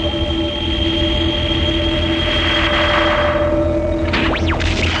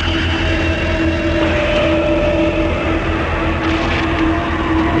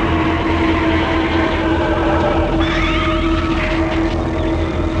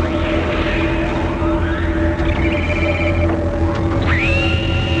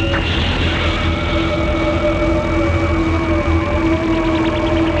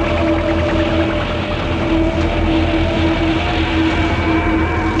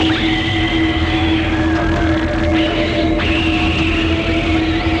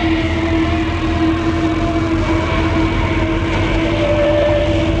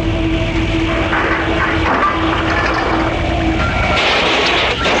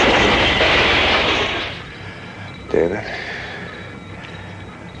 David,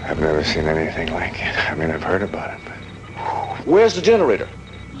 I've never seen anything like it. I mean, I've heard about it, but... Where's the generator?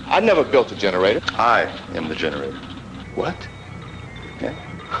 I never built a generator. I am the generator. What? Yeah?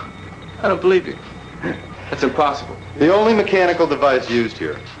 I don't believe you. That's impossible. The only mechanical device used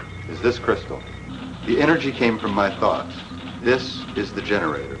here is this crystal. The energy came from my thoughts. This is the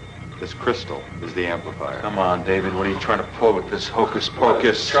generator. This crystal is the amplifier. Come on, David. What are you trying to pull with this hocus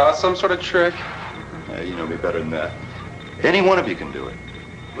pocus? Try some sort of trick. You know me better than that. Any one of you can do it.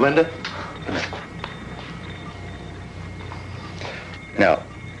 Linda, come here. Now,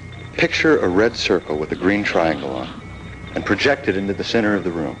 picture a red circle with a green triangle on it and project it into the center of the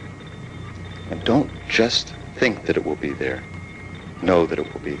room. And don't just think that it will be there. Know that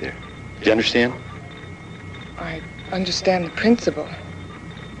it will be there. Do you understand? I understand the principle.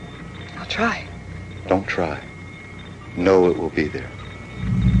 I'll try. Don't try. Know it will be there.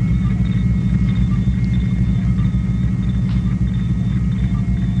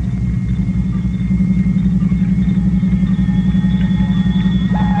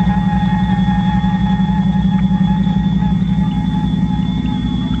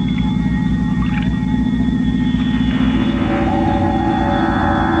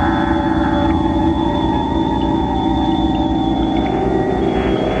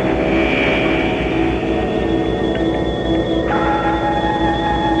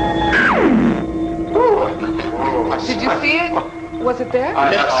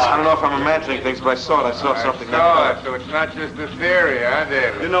 I don't know if I'm imagining things, but I saw it. I saw something. So it's not just a theory, huh,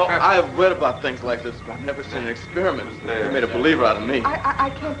 David? You know, I've read about things like this, but I've never seen an experiment. They made a believer out of me. I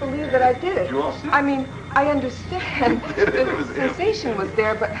can't believe that I did it. You all see it? I mean, I understand the sensation was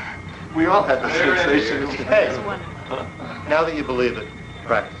there, but... We all had the sensation. Hey, now that you believe it,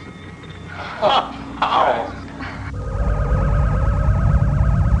 practice it. Ow.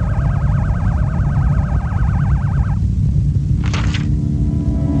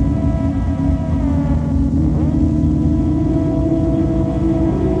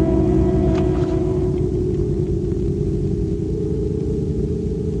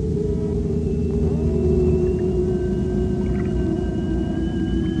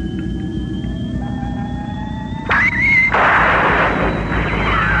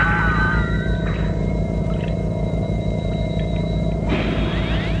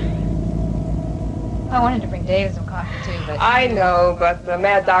 I wanted to bring David some coffee too, but... I know, but the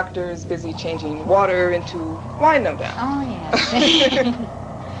mad doctor is busy changing water into wine, no doubt. Oh, yes.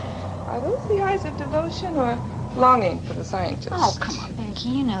 Are those the eyes of devotion or longing for the scientist? Oh, come on, Becky.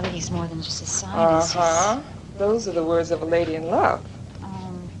 You know that he's more than just a scientist. Uh-huh. Those are the words of a lady in love.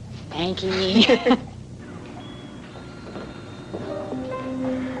 Becky.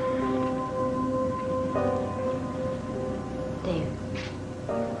 David.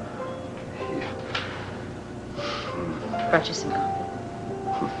 Brought you some coffee.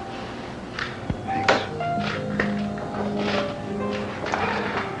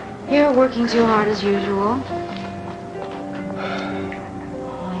 You're working too hard as usual.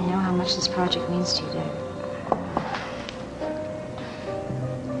 I know how much this project means to you, David.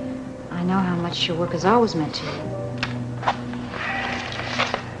 I know how much your work has always meant to you.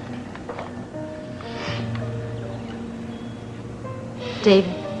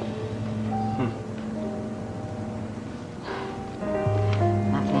 David.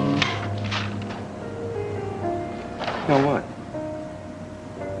 Nothing. Now what?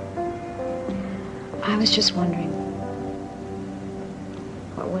 I was just wondering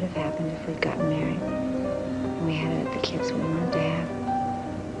what would have happened if we'd gotten married and we had the kids we wanted to have.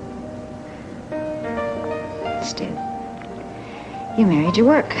 Instead, you married your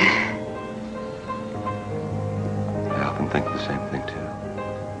work. I often think the same thing, too.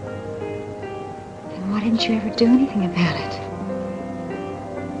 Then why didn't you ever do anything about it?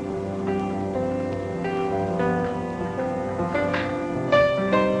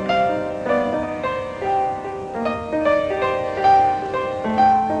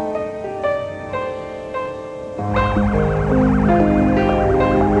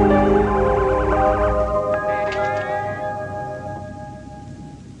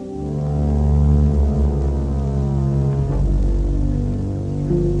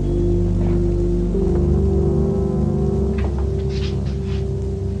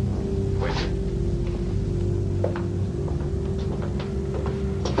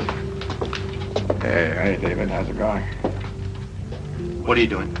 Hey, David, how's it going? What are you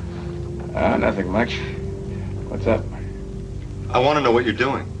doing? Nothing much. What's up? I want to know what you're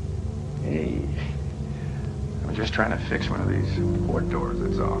doing. Hey, I'm just trying to fix one of these port doors,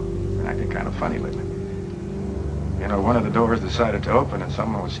 that's all. Been acting kind of funny lately. You know, one of the doors decided to open and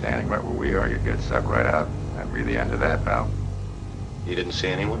someone was standing right where we are. You'd get sucked right out. That'd be the end of that, pal. You didn't see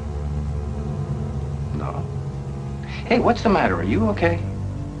anyone? No. Hey, what's the matter? Are you okay?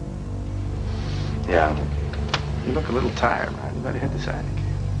 Yeah. You look a little tired, man. You better hit the sack.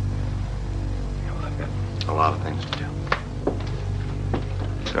 Well, I've got a lot of things to do.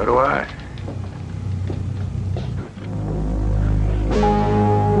 So do I.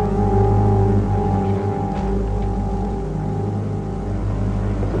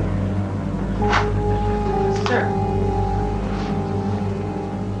 Sir.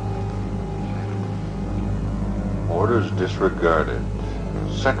 Orders disregarded.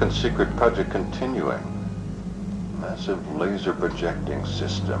 Second secret project continuing. Massive laser projecting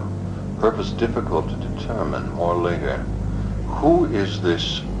system. Purpose difficult to determine. More later. Who is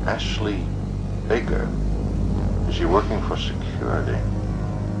this Ashley Baker? Is she working for security?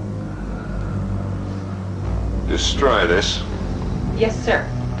 Destroy this. Yes, sir.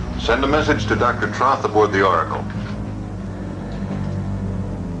 Send a message to Dr. Troth aboard the Oracle.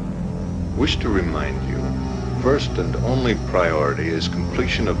 Wish to remind you, first and only priority is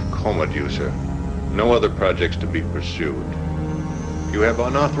completion of Comeducer. No other projects to be pursued. You have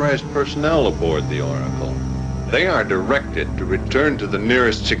unauthorized personnel aboard the Oracle. They are directed to return to the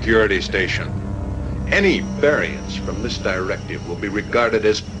nearest security station. Any variance from this directive will be regarded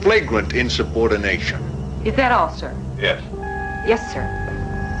as flagrant insubordination. Is that all, sir? Yes. Yes, sir.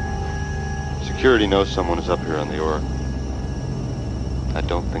 Security knows someone is up here on the Oracle. I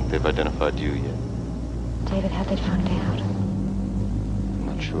don't think they've identified you yet. David, how'd they find out? I'm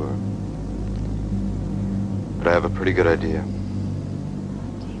not sure. But I have a pretty good idea.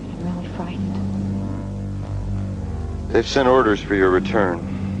 David, I'm really frightened. They've sent orders for your return.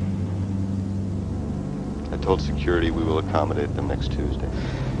 I told security we will accommodate them next Tuesday.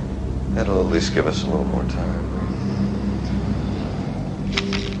 That'll at least give us a little more time.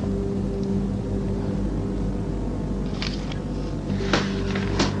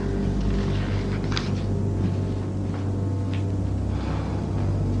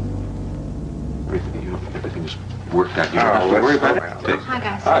 Everything's worked out. You don't have to worry about it. Hi,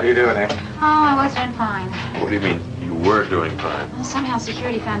 guys. How are you doing, eh? Oh, I was doing fine. What do you mean, you were doing fine? Well, somehow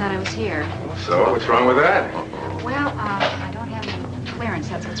security found out I was here. So, what's wrong with that? Well, I don't have any clearance.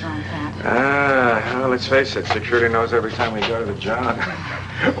 That's what's wrong with that. Well, let's face it. Security knows every time we go to the job.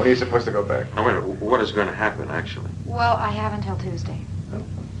 When are you supposed to go back? Oh, wait a minute. What is going to happen, actually? Well, I have until Tuesday. Oh,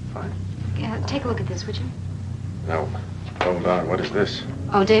 fine. Take a look at this, would you? No. Hold on. What is this?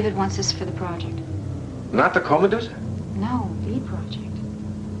 Oh, David wants this for the project. Not the Comedusa? No, the project.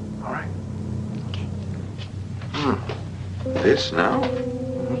 All right. Okay. This now?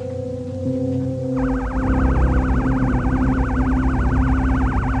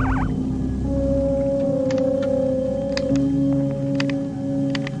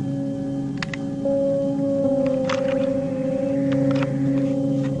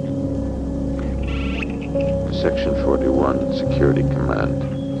 Section 41, Security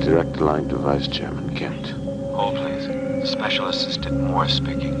Command. Direct line to Vice Chairman Kent. Hold, please. Special Assistant Moore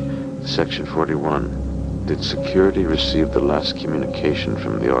speaking. Section 41. Did security receive the last communication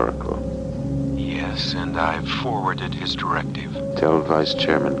from the Oracle? Yes, and I've forwarded his directive. Tell Vice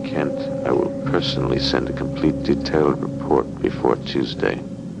Chairman Kent I will personally send a complete detailed report before Tuesday.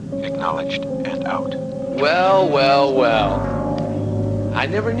 Acknowledged and out. Well, well, well. I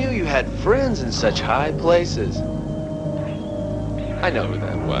never knew you had friends in such high places. I know who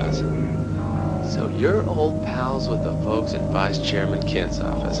that was. So you're old pals with the folks in Vice Chairman Kent's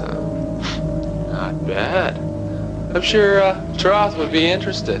office, huh? Not bad. I'm sure Troth would be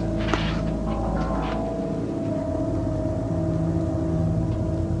interested.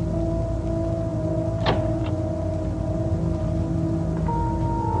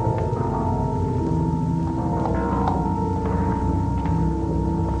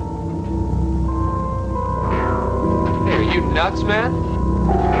 Hey, are you nuts, man?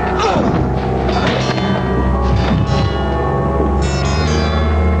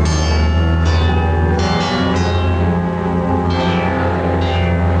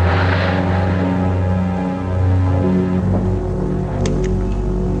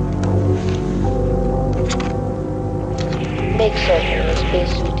 Make certain your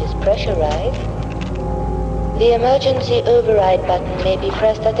spacesuit is pressurized. The emergency override button may be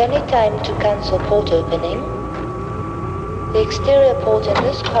pressed at any time to cancel port opening. The exterior port in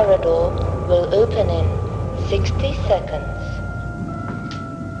this corridor will open in 60 seconds.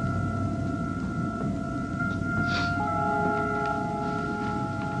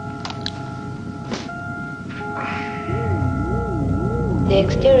 The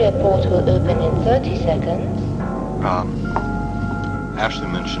exterior port will open in 30 seconds. Ashley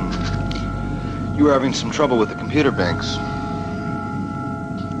mentioned you were having some trouble with the computer banks. I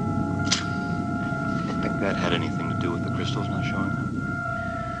think that had anything to do with the crystals not showing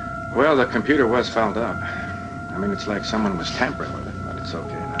up. Well, the computer was fouled up. I mean, it's like someone was tampering with it, but it's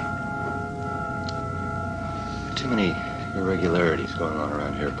okay now. Too many irregularities going on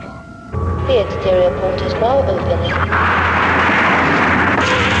around here, Paul. The exterior port is now opening.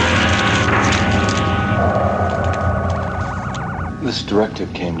 This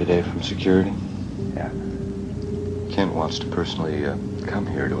directive came today from security. Yeah. Kent wants to personally come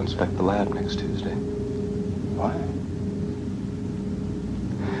here to inspect the lab next Tuesday. Why?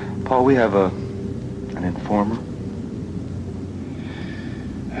 Paul, we have an informer.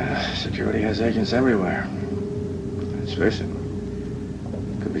 Security has agents everywhere. Let's face it.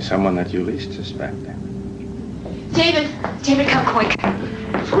 Could be someone that you least suspect. David! David, come quick.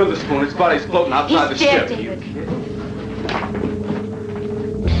 It's Witherspoon. His body's floating outside He's the dead, ship. David.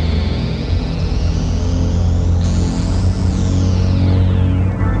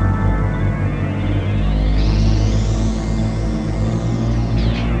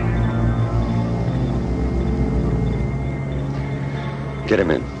 Get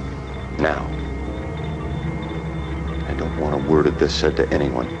him in. Now. I don't want a word of this said to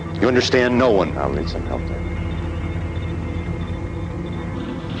anyone. You understand? No one. I'll need some help there.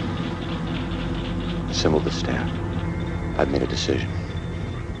 Assemble the staff. I've made a decision.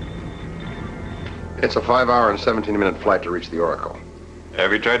 It's a 5-hour and 17-minute flight to reach the Oracle.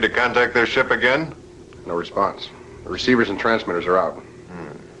 Have you tried to contact their ship again? No response. The receivers and transmitters are out.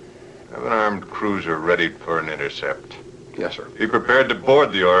 Have an armed cruiser ready for an intercept. Yes, sir. Be prepared to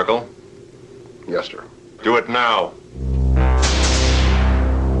board the Oracle. Yes, sir. Do it now.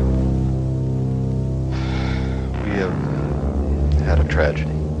 We have had a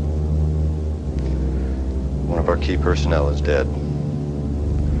tragedy. One of our key personnel is dead.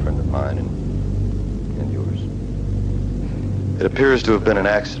 A friend of mine and yours. It appears to have been an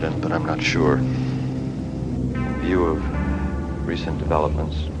accident, but I'm not sure. In view of recent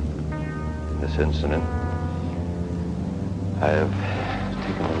developments in this incident, I have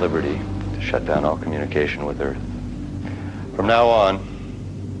taken the liberty to shut down all communication with Earth. From now on,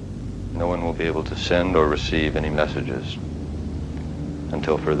 no one will be able to send or receive any messages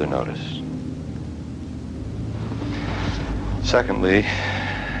until further notice. Secondly,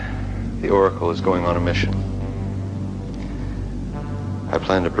 the Oracle is going on a mission. I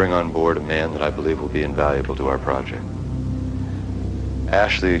plan to bring on board a man that I believe will be invaluable to our project.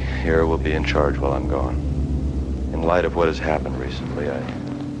 Ashley here will be in charge while I'm gone. In light of what has happened recently, I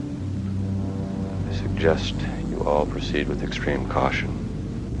suggest you all proceed with extreme caution.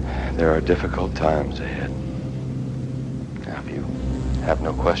 There are difficult times ahead. Now, if you have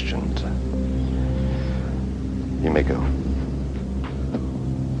no questions, you may go.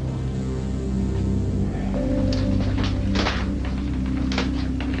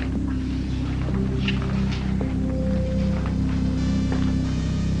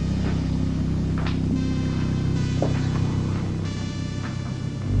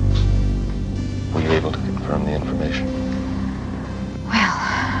 Were you able to confirm the information? Well,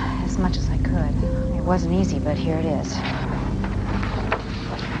 as much as I could. It wasn't easy, but here it is.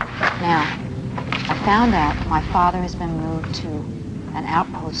 Now, I found out my father has been moved to an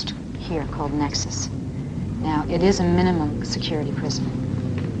outpost here called Nexus. Now, it is a minimum security prison.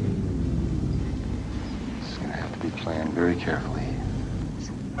 It's going to have to be planned very carefully.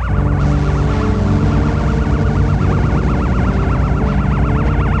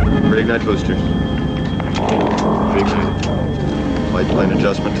 Reignite booster. Flight plane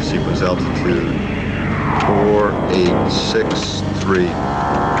adjustment to sequence altitude 4863.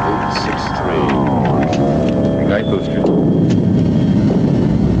 863. Ignite booster.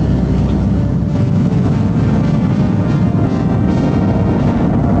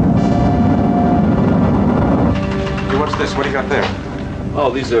 Hey, what's this? What do you got there? Oh,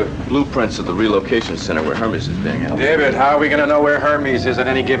 these are blueprints of the relocation center where Hermes is being held. David, how are we going to know where Hermes is at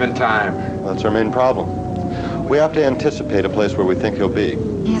any given time? Well, that's our main problem. We have to anticipate a place where we think he'll be.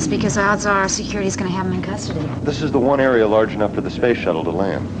 Yes, because odds are security's going to have him in custody. This is the one area large enough for the space shuttle to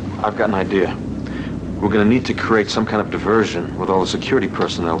land. I've got an idea. We're going to need to create some kind of diversion with all the security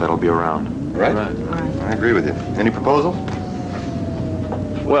personnel that'll be around. Right? I agree with you. Any proposals?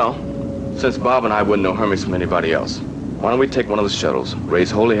 Well, since Bob and I wouldn't know Hermes from anybody else, why don't we take one of the shuttles,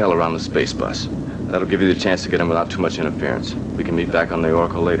 raise holy hell around the space bus? That'll give you the chance to get in without too much interference. We can meet back on the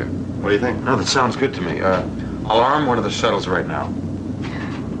Oracle later. What do you think? No, that sounds good to me. I'll arm one of the shuttles right now.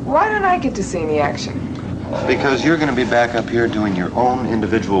 Why don't I get to see any action? Because you're going to be back up here doing your own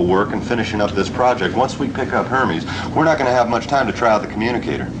individual work and finishing up this project. Once we pick up Hermes, we're not going to have much time to try out the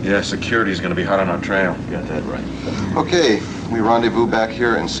communicator. Yeah, security's going to be hot on our trail. Got that right. Okay, we rendezvous back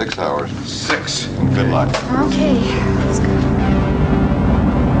here in 6 hours. 6. And good luck. Okay, let's go.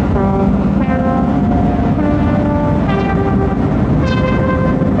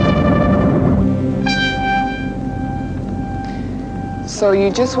 So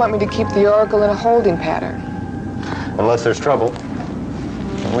you just want me to keep the Oracle in a holding pattern? Unless there's trouble.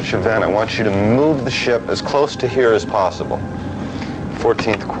 In which event, I want you to move the ship as close to here as possible.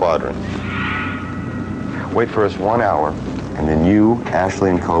 14th quadrant. Wait for us 1 hour, and then you, Ashley,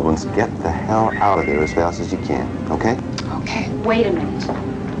 and Koblenz get the hell out of there as fast as you can, okay? Okay. Wait a minute.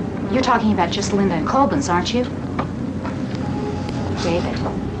 You're talking about just Linda and Koblenz, aren't you? David,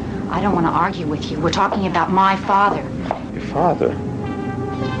 I don't want to argue with you. We're talking about my father. Your father?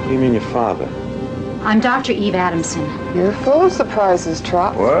 What do you mean your father? I'm Dr. Eve Adamson. You're full of surprises,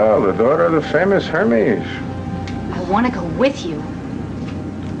 Trot. Well, the daughter of the famous Hermes. I want to go with you.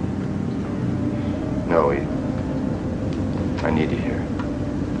 No, Eve. I need you here.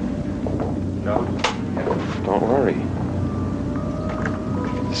 No? Don't worry.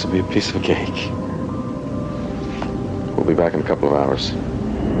 This will be a piece of cake. We'll be back in a couple of hours.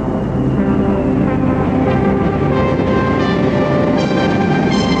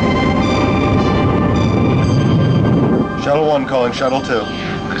 Shuttle 1 calling Shuttle 2.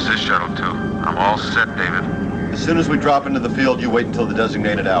 This is Shuttle 2. I'm all set, David. As soon as we drop into the field, you wait until the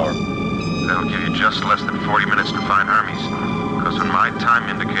designated hour. That'll give you just less than 40 minutes to find Hermes. Because Listen, my time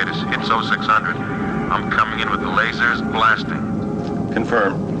indicators hit 0600. I'm coming in with the lasers blasting.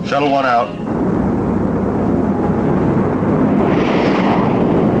 Confirm. Shuttle 1 out.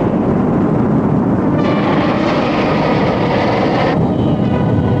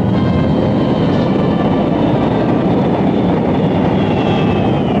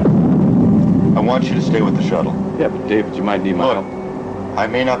 I want you to stay with the shuttle. Yeah, but David, you might need my help. I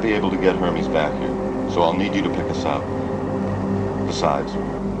may not be able to get Hermes back here, so I'll need you to pick us up. Besides,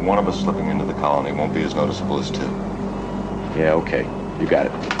 one of us slipping into the colony won't be as noticeable as two. Yeah, okay. You got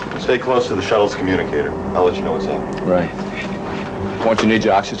it. Stay close to the shuttle's communicator. I'll let you know what's happening. Right. Won't you need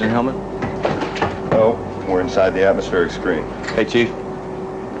your oxygen helmet? No, we're inside the atmospheric screen. Hey, Chief.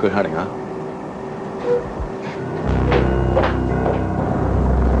 Good hunting, huh?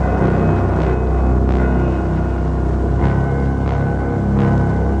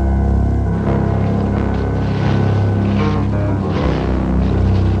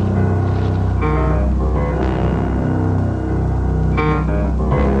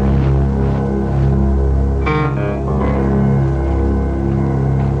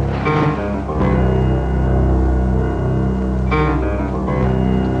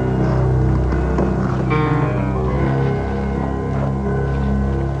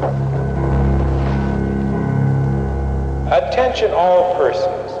 Attention all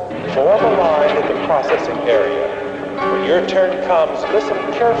persons. Form a line at the processing area. When your turn comes, listen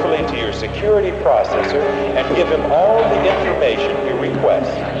carefully to your security processor and give him all the information he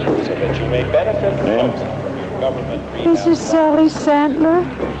requests so that you may benefit from your government rehab. This is Sally Sandler.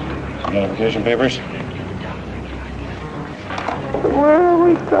 Identification papers? Where are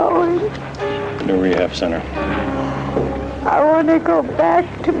we going? New rehab center. I want to go back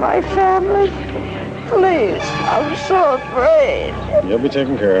to my family. Please, I'm so afraid. You'll be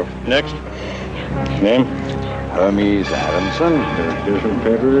taken care of. Next. Name? Hermes Adamson. Identification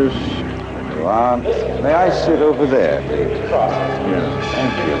papers. Go on. May I sit over there, please? Yes.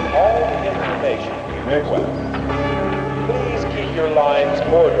 Thank you. All the information you request. Please keep your lines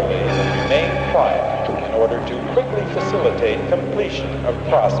orderly and remain quiet in order to quickly facilitate completion of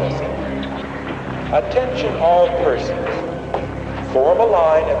processing. Attention all persons. Form a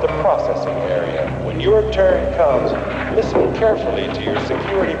line at the processing area. When your turn comes, listen carefully to your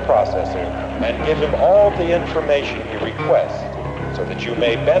security processor and give him all the information he requests so that you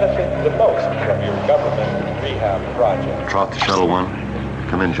may benefit the most from your government rehab project. Trough to Shuttle 1.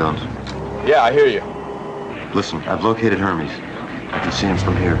 Come in, Jones. Yeah, I hear you. Listen, I've located Hermes. I can see him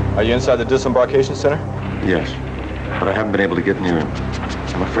from here. Are you inside the disembarkation center? Yes, but I haven't been able to get near him.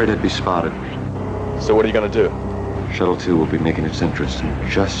 I'm afraid I'd be spotted. So what are you going to do? Shuttle 2 will be making its entrance in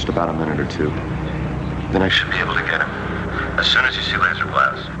just about a minute or two. Then I should be able to get him. As soon as you see laser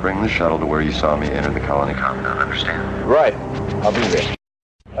blast. Bring the shuttle to where you saw me enter the colony compound, understand? Right. I'll be there.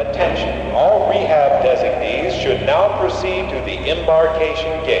 Attention, all rehab designees should now proceed to the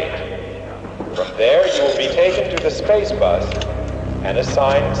embarkation gate. From there, you will be taken to the space bus and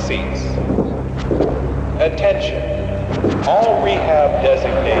assigned seats. Attention, all rehab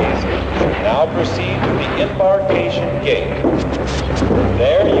designees should now proceed to the embarkation gate. From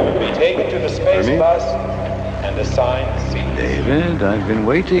there, you will be taken to the space bus and assigned seats. David, I've been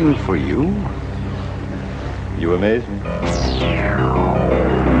waiting for you. You amaze me. You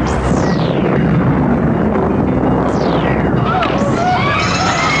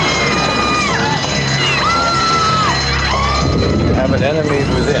have an enemy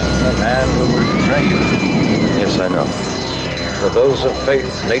within, a man who will betray you. Yes, I know. For those of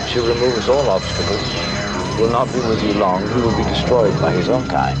faith, nature removes all obstacles. He will not be with you long. He will be destroyed by his own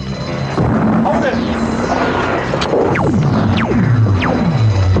kind. Hold it!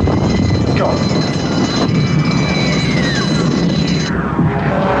 Go.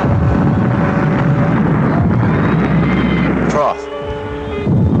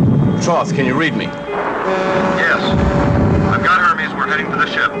 Troth, can you read me? Yes. I've got Hermes. We're heading to the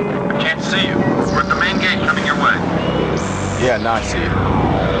ship. I can't see you. We're at the main gate coming your way. Yeah, now I see you.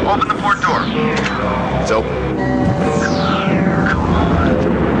 Open the port door. It's open.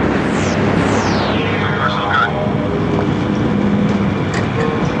 We're so good.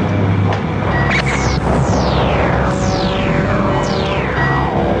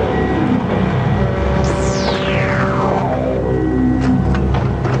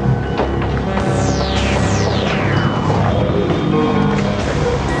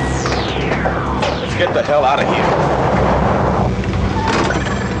 Get the hell out of here.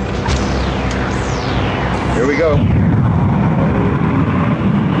 Here we go.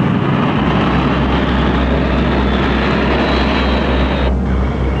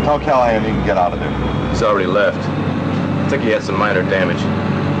 Tell Callahan he can get out of there. He's already left. think he had some minor damage.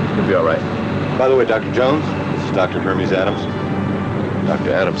 He'll be all right. By the way, Dr. Jones, this is Dr. Hermes Adams.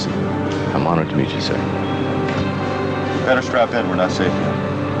 Dr. Adams, I'm honored to meet you, sir. Better strap in. We're not safe yet.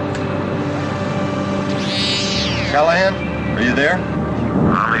 Callahan, are you there?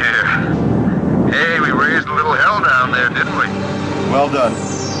 I'm here. Hey, we raised a little hell down there, didn't we? Well done.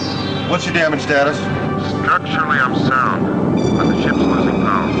 What's your damage status? Structurally, I'm sound, but the ship's losing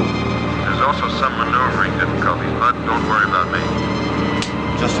power. There's also some maneuvering difficulties, but don't worry about me.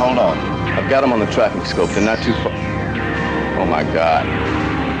 Just hold on. I've got him on the tracking scope. They're not too far. Oh, my God.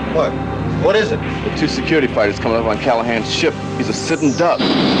 What? What is it? The 2 security fighters coming up on Callahan's ship. He's a sitting duck.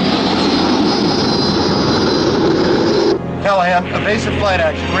 Callahan, evasive flight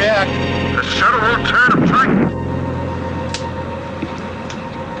action. React. The shuttle won't turn. I'm trying.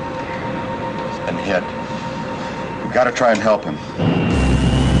 He's been hit. We've got to try and help him.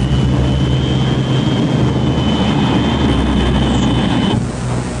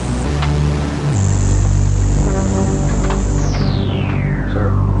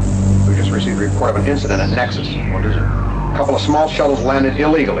 Received a report of an incident at Nexus. What is it? A couple of small shuttles landed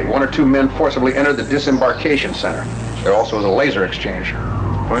illegally. 1 or 2 men forcibly entered the disembarkation center. There also was a laser exchange.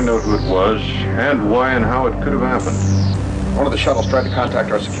 Find out who it was, and why and how it could have happened. One of the shuttles tried to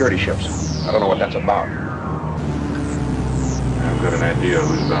contact our security ships. I don't know what that's about. I've got an idea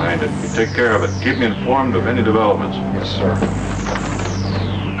who's behind it. You take care of it. Keep me informed of any developments. Yes, sir.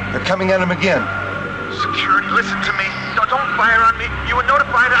 They're coming at him again. Security, listen to me. Don't fire on me. You were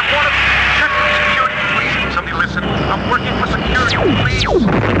notified. I'm one of check with security. Please, somebody listen. I'm working for security. Please.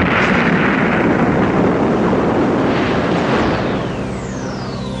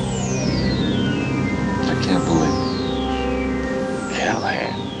 I can't believe it.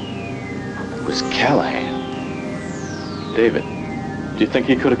 Callahan. It was Callahan. David, do you think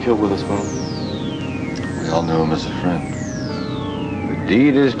he could have killed Witherspoon? We all knew him as a friend. The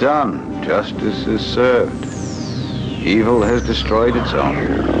deed is done. Justice is served. Evil has destroyed its own.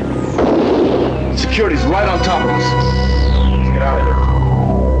 Security's right on top of us. Let's get out of here.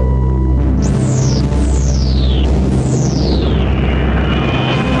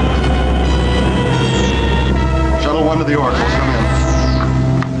 Shuttle 1 to the oracles. Come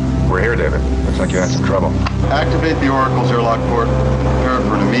in. We're here, David. Looks like you had some trouble. Activate the oracle's airlock port. Prepare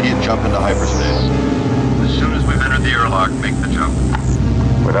for an immediate jump into hyperspace. As soon as we've entered the airlock, make the jump.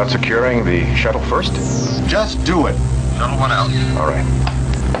 Without securing the shuttle first? Just do it. Shuttle 1 out. All right.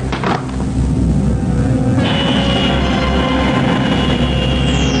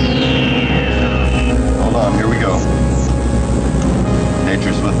 Hold on, here we go.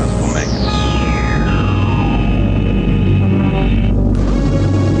 Nature's with us. We'll make it.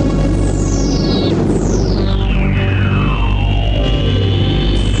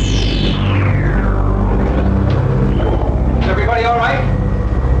 Is everybody all right?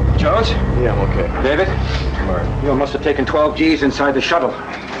 Jones? Yeah, I'm okay. David? You must have taken 12 G's inside the shuttle.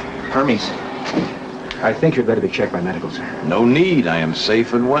 Hermes, I think you'd better be checked by medicals. No need. I am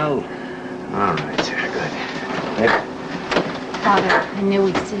safe and well. All right, good. Father, I knew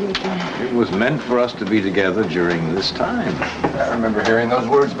we'd see you again. It was meant for us to be together during this time. I remember hearing those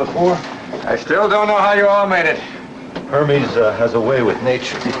words before. I still don't know how you all made it. Hermes has a way with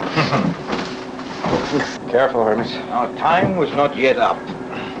nature. Careful, Hermes. Our time was not yet up.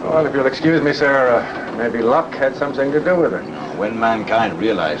 Well, if you'll excuse me, sir, maybe luck had something to do with it. When mankind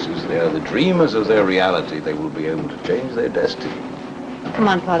realizes they are the dreamers of their reality, they will be able to change their destiny. Come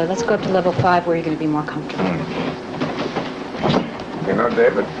on, Father, let's go up to level 5 where you're going to be more comfortable. You know,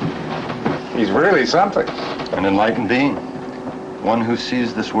 David, he's really something. An enlightened being. One who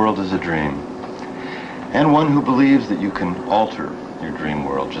sees this world as a dream. And one who believes that you can alter your dream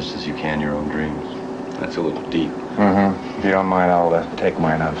world just as you can your own dreams. That's a little deep. Mm-hmm. If you don't mind, I'll take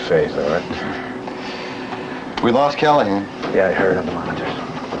mine on faith, all right? We lost Callahan. Yeah, I heard on the monitors.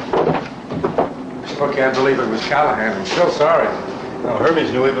 Still can't believe it was Callahan. I'm still sorry. No,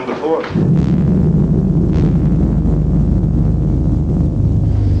 Hermes knew even before.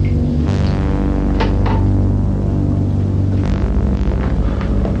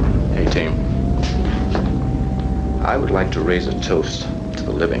 Hey, team. I would like to raise a toast to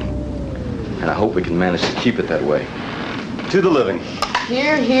the living. And I hope we can manage to keep it that way. To the living.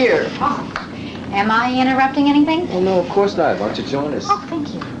 Here, here. Oh, am I interrupting anything? Oh, no, of course not. Why don't you join us? Oh,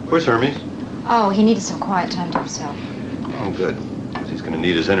 thank you. Where's Hermes? Oh, he needed some quiet time to himself. Oh, good. He's going to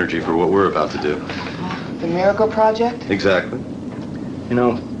need his energy for what we're about to do. The Miracle Project? Exactly. You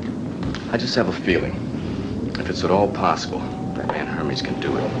know, I just have a feeling, if it's at all possible, that man Hermes can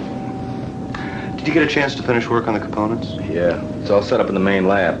do it. Did you get a chance to finish work on the components? Yeah, it's all set up in the main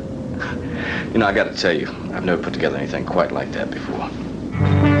lab. You know, I got to tell you, I've never put together anything quite like that before.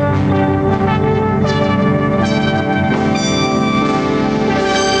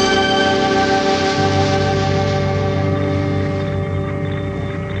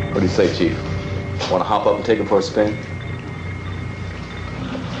 What do you say, Chief? Want to hop up and take it for a spin?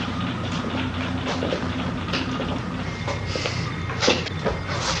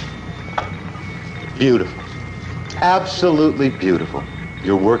 Beautiful. Absolutely beautiful.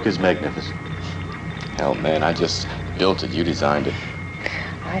 Your work is magnificent. Hell, man, I just built it. You designed it.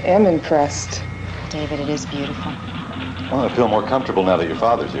 I am impressed. David, it is beautiful. Well, I feel more comfortable now that your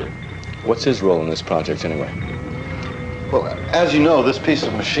father's here. What's his role in this project, anyway? Well, as you know, this piece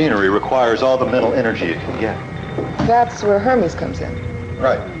of machinery requires all the mental energy it can get. That's where Hermes comes in.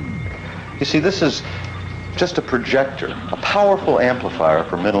 Right. You see, this is just a projector, a powerful amplifier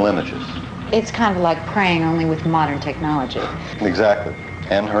for mental images. It's kind of like praying, only with modern technology. Exactly.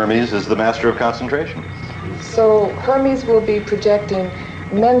 And Hermes is the master of concentration. So Hermes will be projecting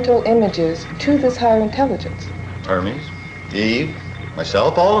mental images to this higher intelligence. Hermes, Eve,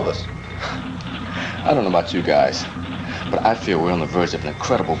 myself, all of us. I don't know about you guys, but I feel we're on the verge of an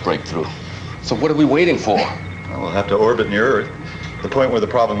incredible breakthrough. So what are we waiting for? Well, we'll have to orbit near Earth, the point where the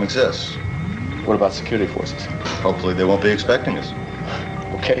problem exists. What about security forces? Hopefully they won't be expecting us.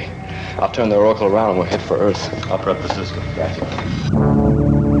 Okay. I'll turn the Oracle around and we'll head for Earth. I'll prep the system. Gotcha.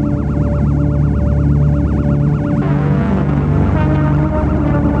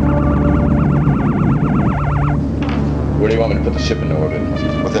 Where do you want me to put the ship in orbit?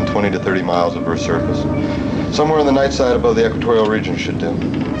 Within 20 to 30 miles of Earth's surface. Somewhere on the night side above the equatorial region should do.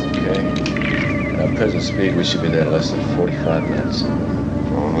 Okay. At present speed, we should be there in less than 45 minutes.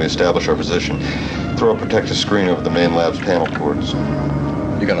 Well, when we establish our position, throw a protective screen over the main lab's panel ports.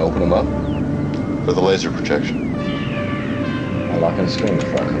 You gonna open them up? For the laser projection. I'll lock in the screen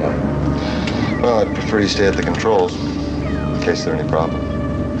before I come up. Well, I'd prefer you stay at the controls, in case there are any problems.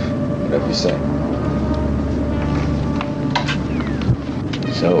 Whatever you say.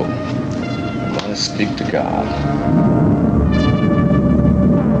 So, I'm gonna speak to God.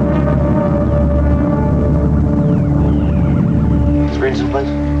 Screens in place?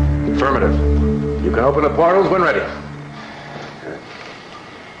 Affirmative. You can open the portals when ready.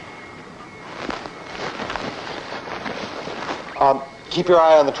 Keep your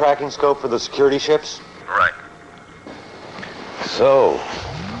eye on the tracking scope for the security ships. Right. So,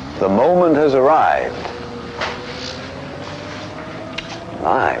 the moment has arrived.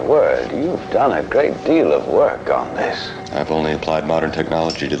 My word, you've done a great deal of work on this. I've only applied modern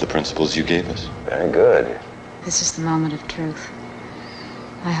technology to the principles you gave us. Very good. This is the moment of truth.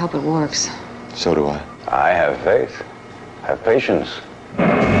 I hope it works. So do I. I have faith. Have patience.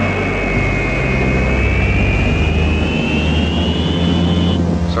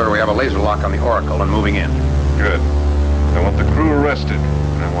 Sir, we have a laser lock on the Oracle and moving in. Good. I want the crew arrested,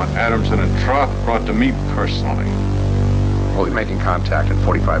 and I want Adamson and Troth brought to me personally. We'll be making contact in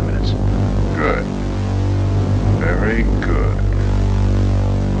 45 minutes. Good. Very good.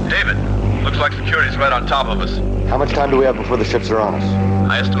 David, looks like security's right on top of us. How much time do we have before the ships are on us?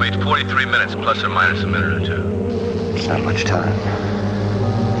 I estimate 43 minutes, plus or minus a minute or two. It's not much time.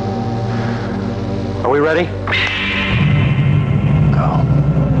 Are we ready? Go.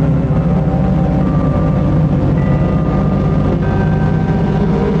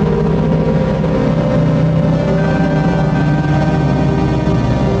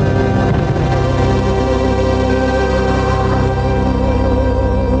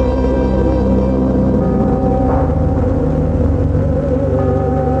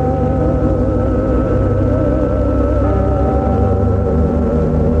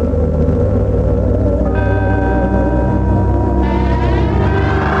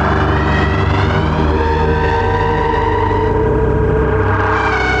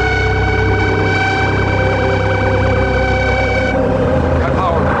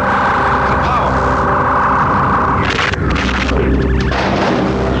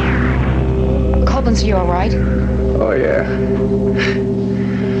 You all right? Oh, yeah.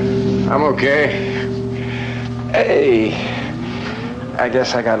 I'm okay. Hey, I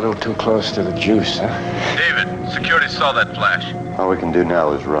guess I got a little too close to the juice, huh? David, security saw that flash. All we can do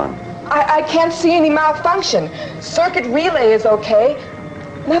now is run. I can't see any malfunction. Circuit relay is okay.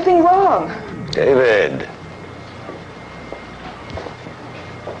 Nothing wrong. David.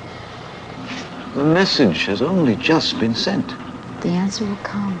 The message has only just been sent. The answer will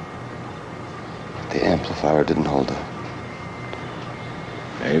come. The amplifier didn't hold up.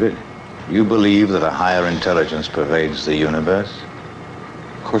 David, you believe that a higher intelligence pervades the universe?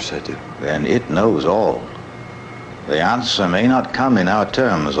 Of course I do. Then it knows all. The answer may not come in our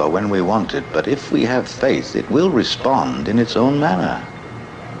terms or when we want it, but if we have faith, it will respond in its own manner.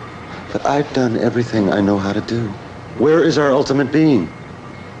 But I've done everything I know how to do. Where is our ultimate being?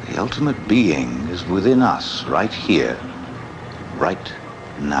 The ultimate being is within us, right here, right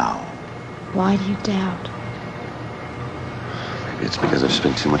now. Why do you doubt? Maybe it's because I've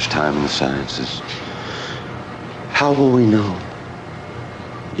spent too much time in the sciences. How will we know?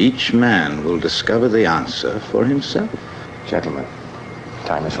 Each man will discover the answer for himself. Gentlemen,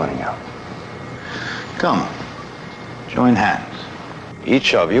 time is running out. Come, join hands.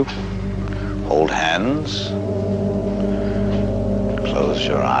 Each of you, hold hands. Close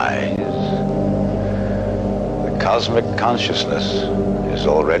your eyes. The cosmic consciousness is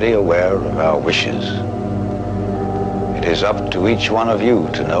already aware of our wishes. It is up to each one of you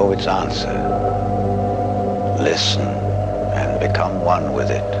to know its answer. Listen and become one with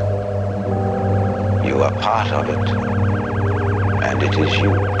it. You are part of it, and it is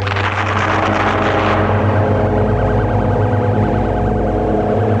you.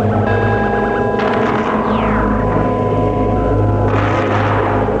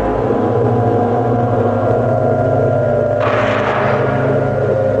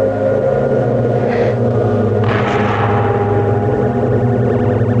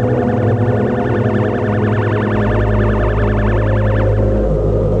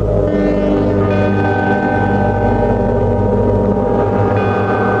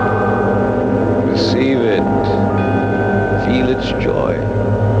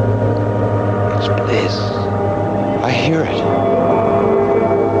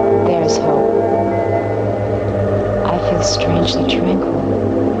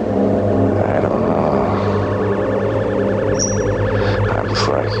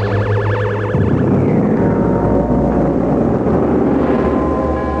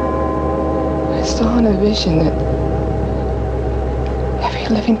 That every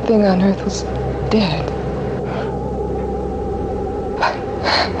living thing on earth was dead. But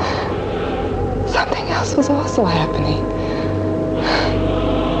something else was also happening.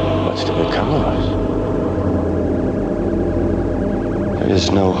 What's to become of us? There is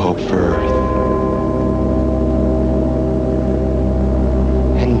no hope for Earth.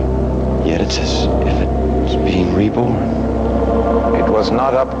 And yet it's as if it's being reborn. It was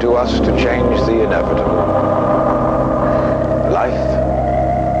not up to us to change the inevitable. Life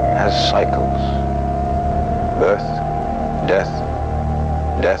has cycles. Birth, death,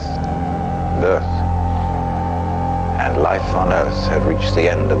 death, birth. And life on Earth had reached the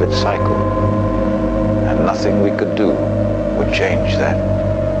end of its cycle. And nothing we could do would change that.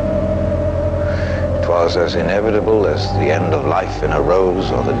 It was as inevitable as the end of life in a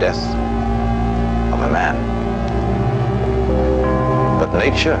rose or the death of a man. But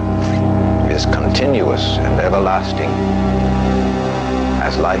nature is continuous and everlasting.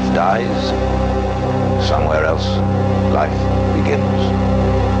 As life dies, somewhere else, life begins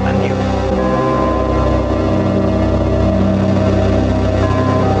anew.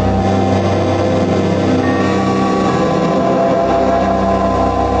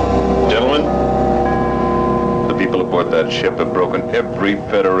 Gentlemen, the people aboard that ship have broken every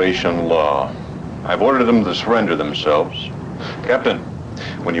Federation law. I've ordered them to surrender themselves. Captain,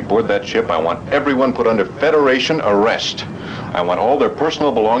 when you board that ship, I want everyone put under Federation arrest. I want all their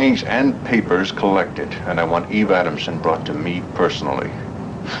personal belongings and papers collected. And I want Eve Adamson brought to me personally.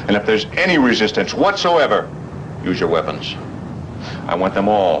 And if there's any resistance whatsoever, use your weapons. I want them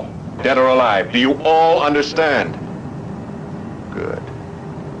all, dead or alive. Do you all understand? Good.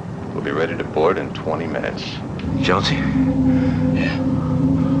 We'll be ready to board in 20 minutes. Jonesy? Yeah?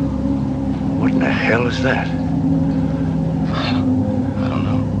 What in the hell is that?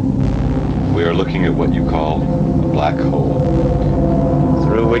 We are looking at what you call a black hole.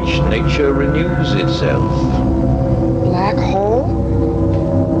 Through which nature renews itself. Black hole?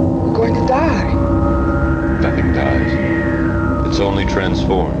 We're going to die. Nothing dies. It's only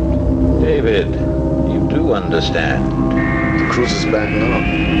transformed. David, you do understand. The cruise is backing up.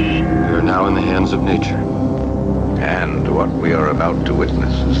 We are now in the hands of nature. And what we are about to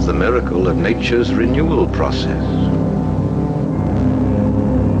witness is the miracle of nature's renewal process.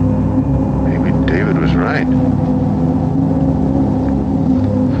 David was right.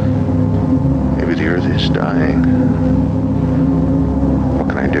 Maybe the Earth is dying. What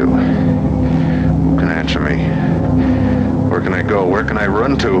can I do? Who can answer me? Where can I go? Where can I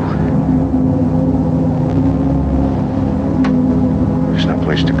run to? There's no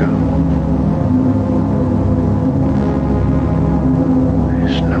place to go.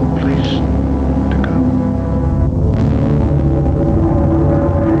 There's no place to go.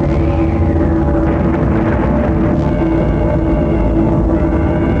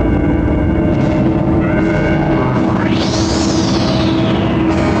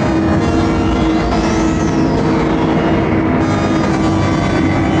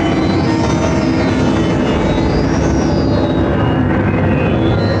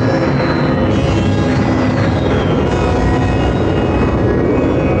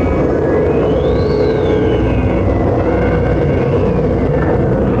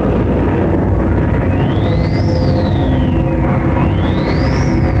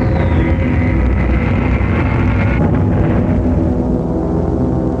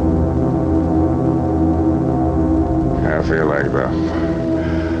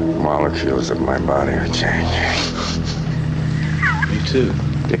 molecules of my body are changing. Me too.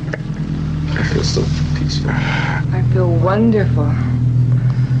 I feel so peaceful. I feel wonderful.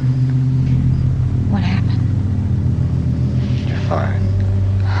 What happened? You're fine.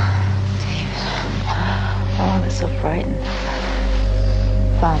 Oh, I was so frightened.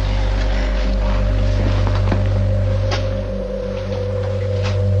 Father.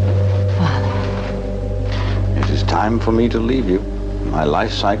 It is time for me to leave you. My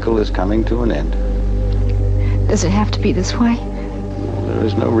life cycle is coming to an end. Does it have to be this way? There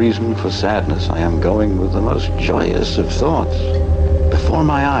is no reason for sadness. I am going with the most joyous of thoughts. Before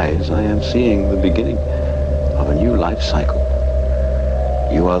my eyes, I am seeing the beginning of a new life cycle.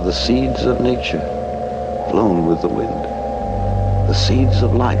 You are the seeds of nature, blown with the wind. The seeds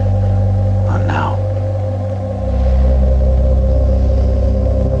of life are now.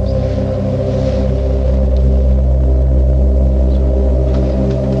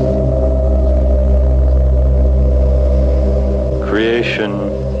 Creation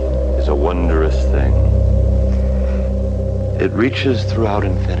is a wondrous thing. It reaches throughout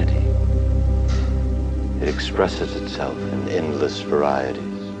infinity. It expresses itself in endless varieties.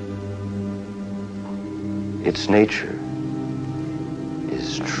 Its nature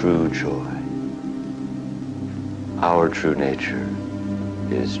is true joy. Our true nature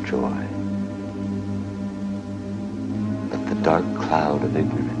is joy. But the dark cloud of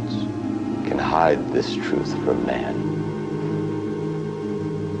ignorance can hide this truth from man.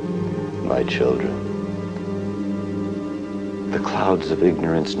 My children, the clouds of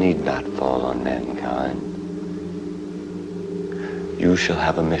ignorance need not fall on mankind. You shall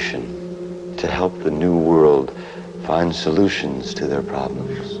have a mission to help the new world find solutions to their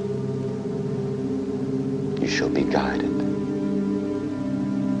problems. You shall be guided,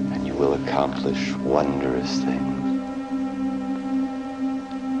 and you will accomplish wondrous things.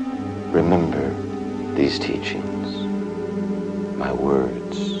 Remember these teachings, my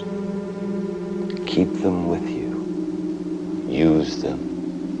words. Keep them with you. Use them.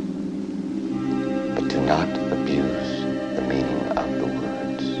 But do not abuse the meaning of the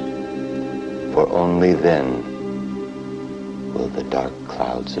words. For only then will the dark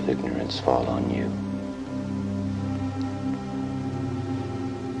clouds of ignorance fall on you.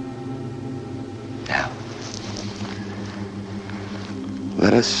 Now,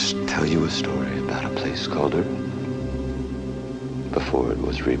 let us tell you a story about a place called Earth before it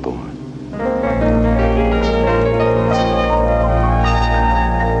was reborn.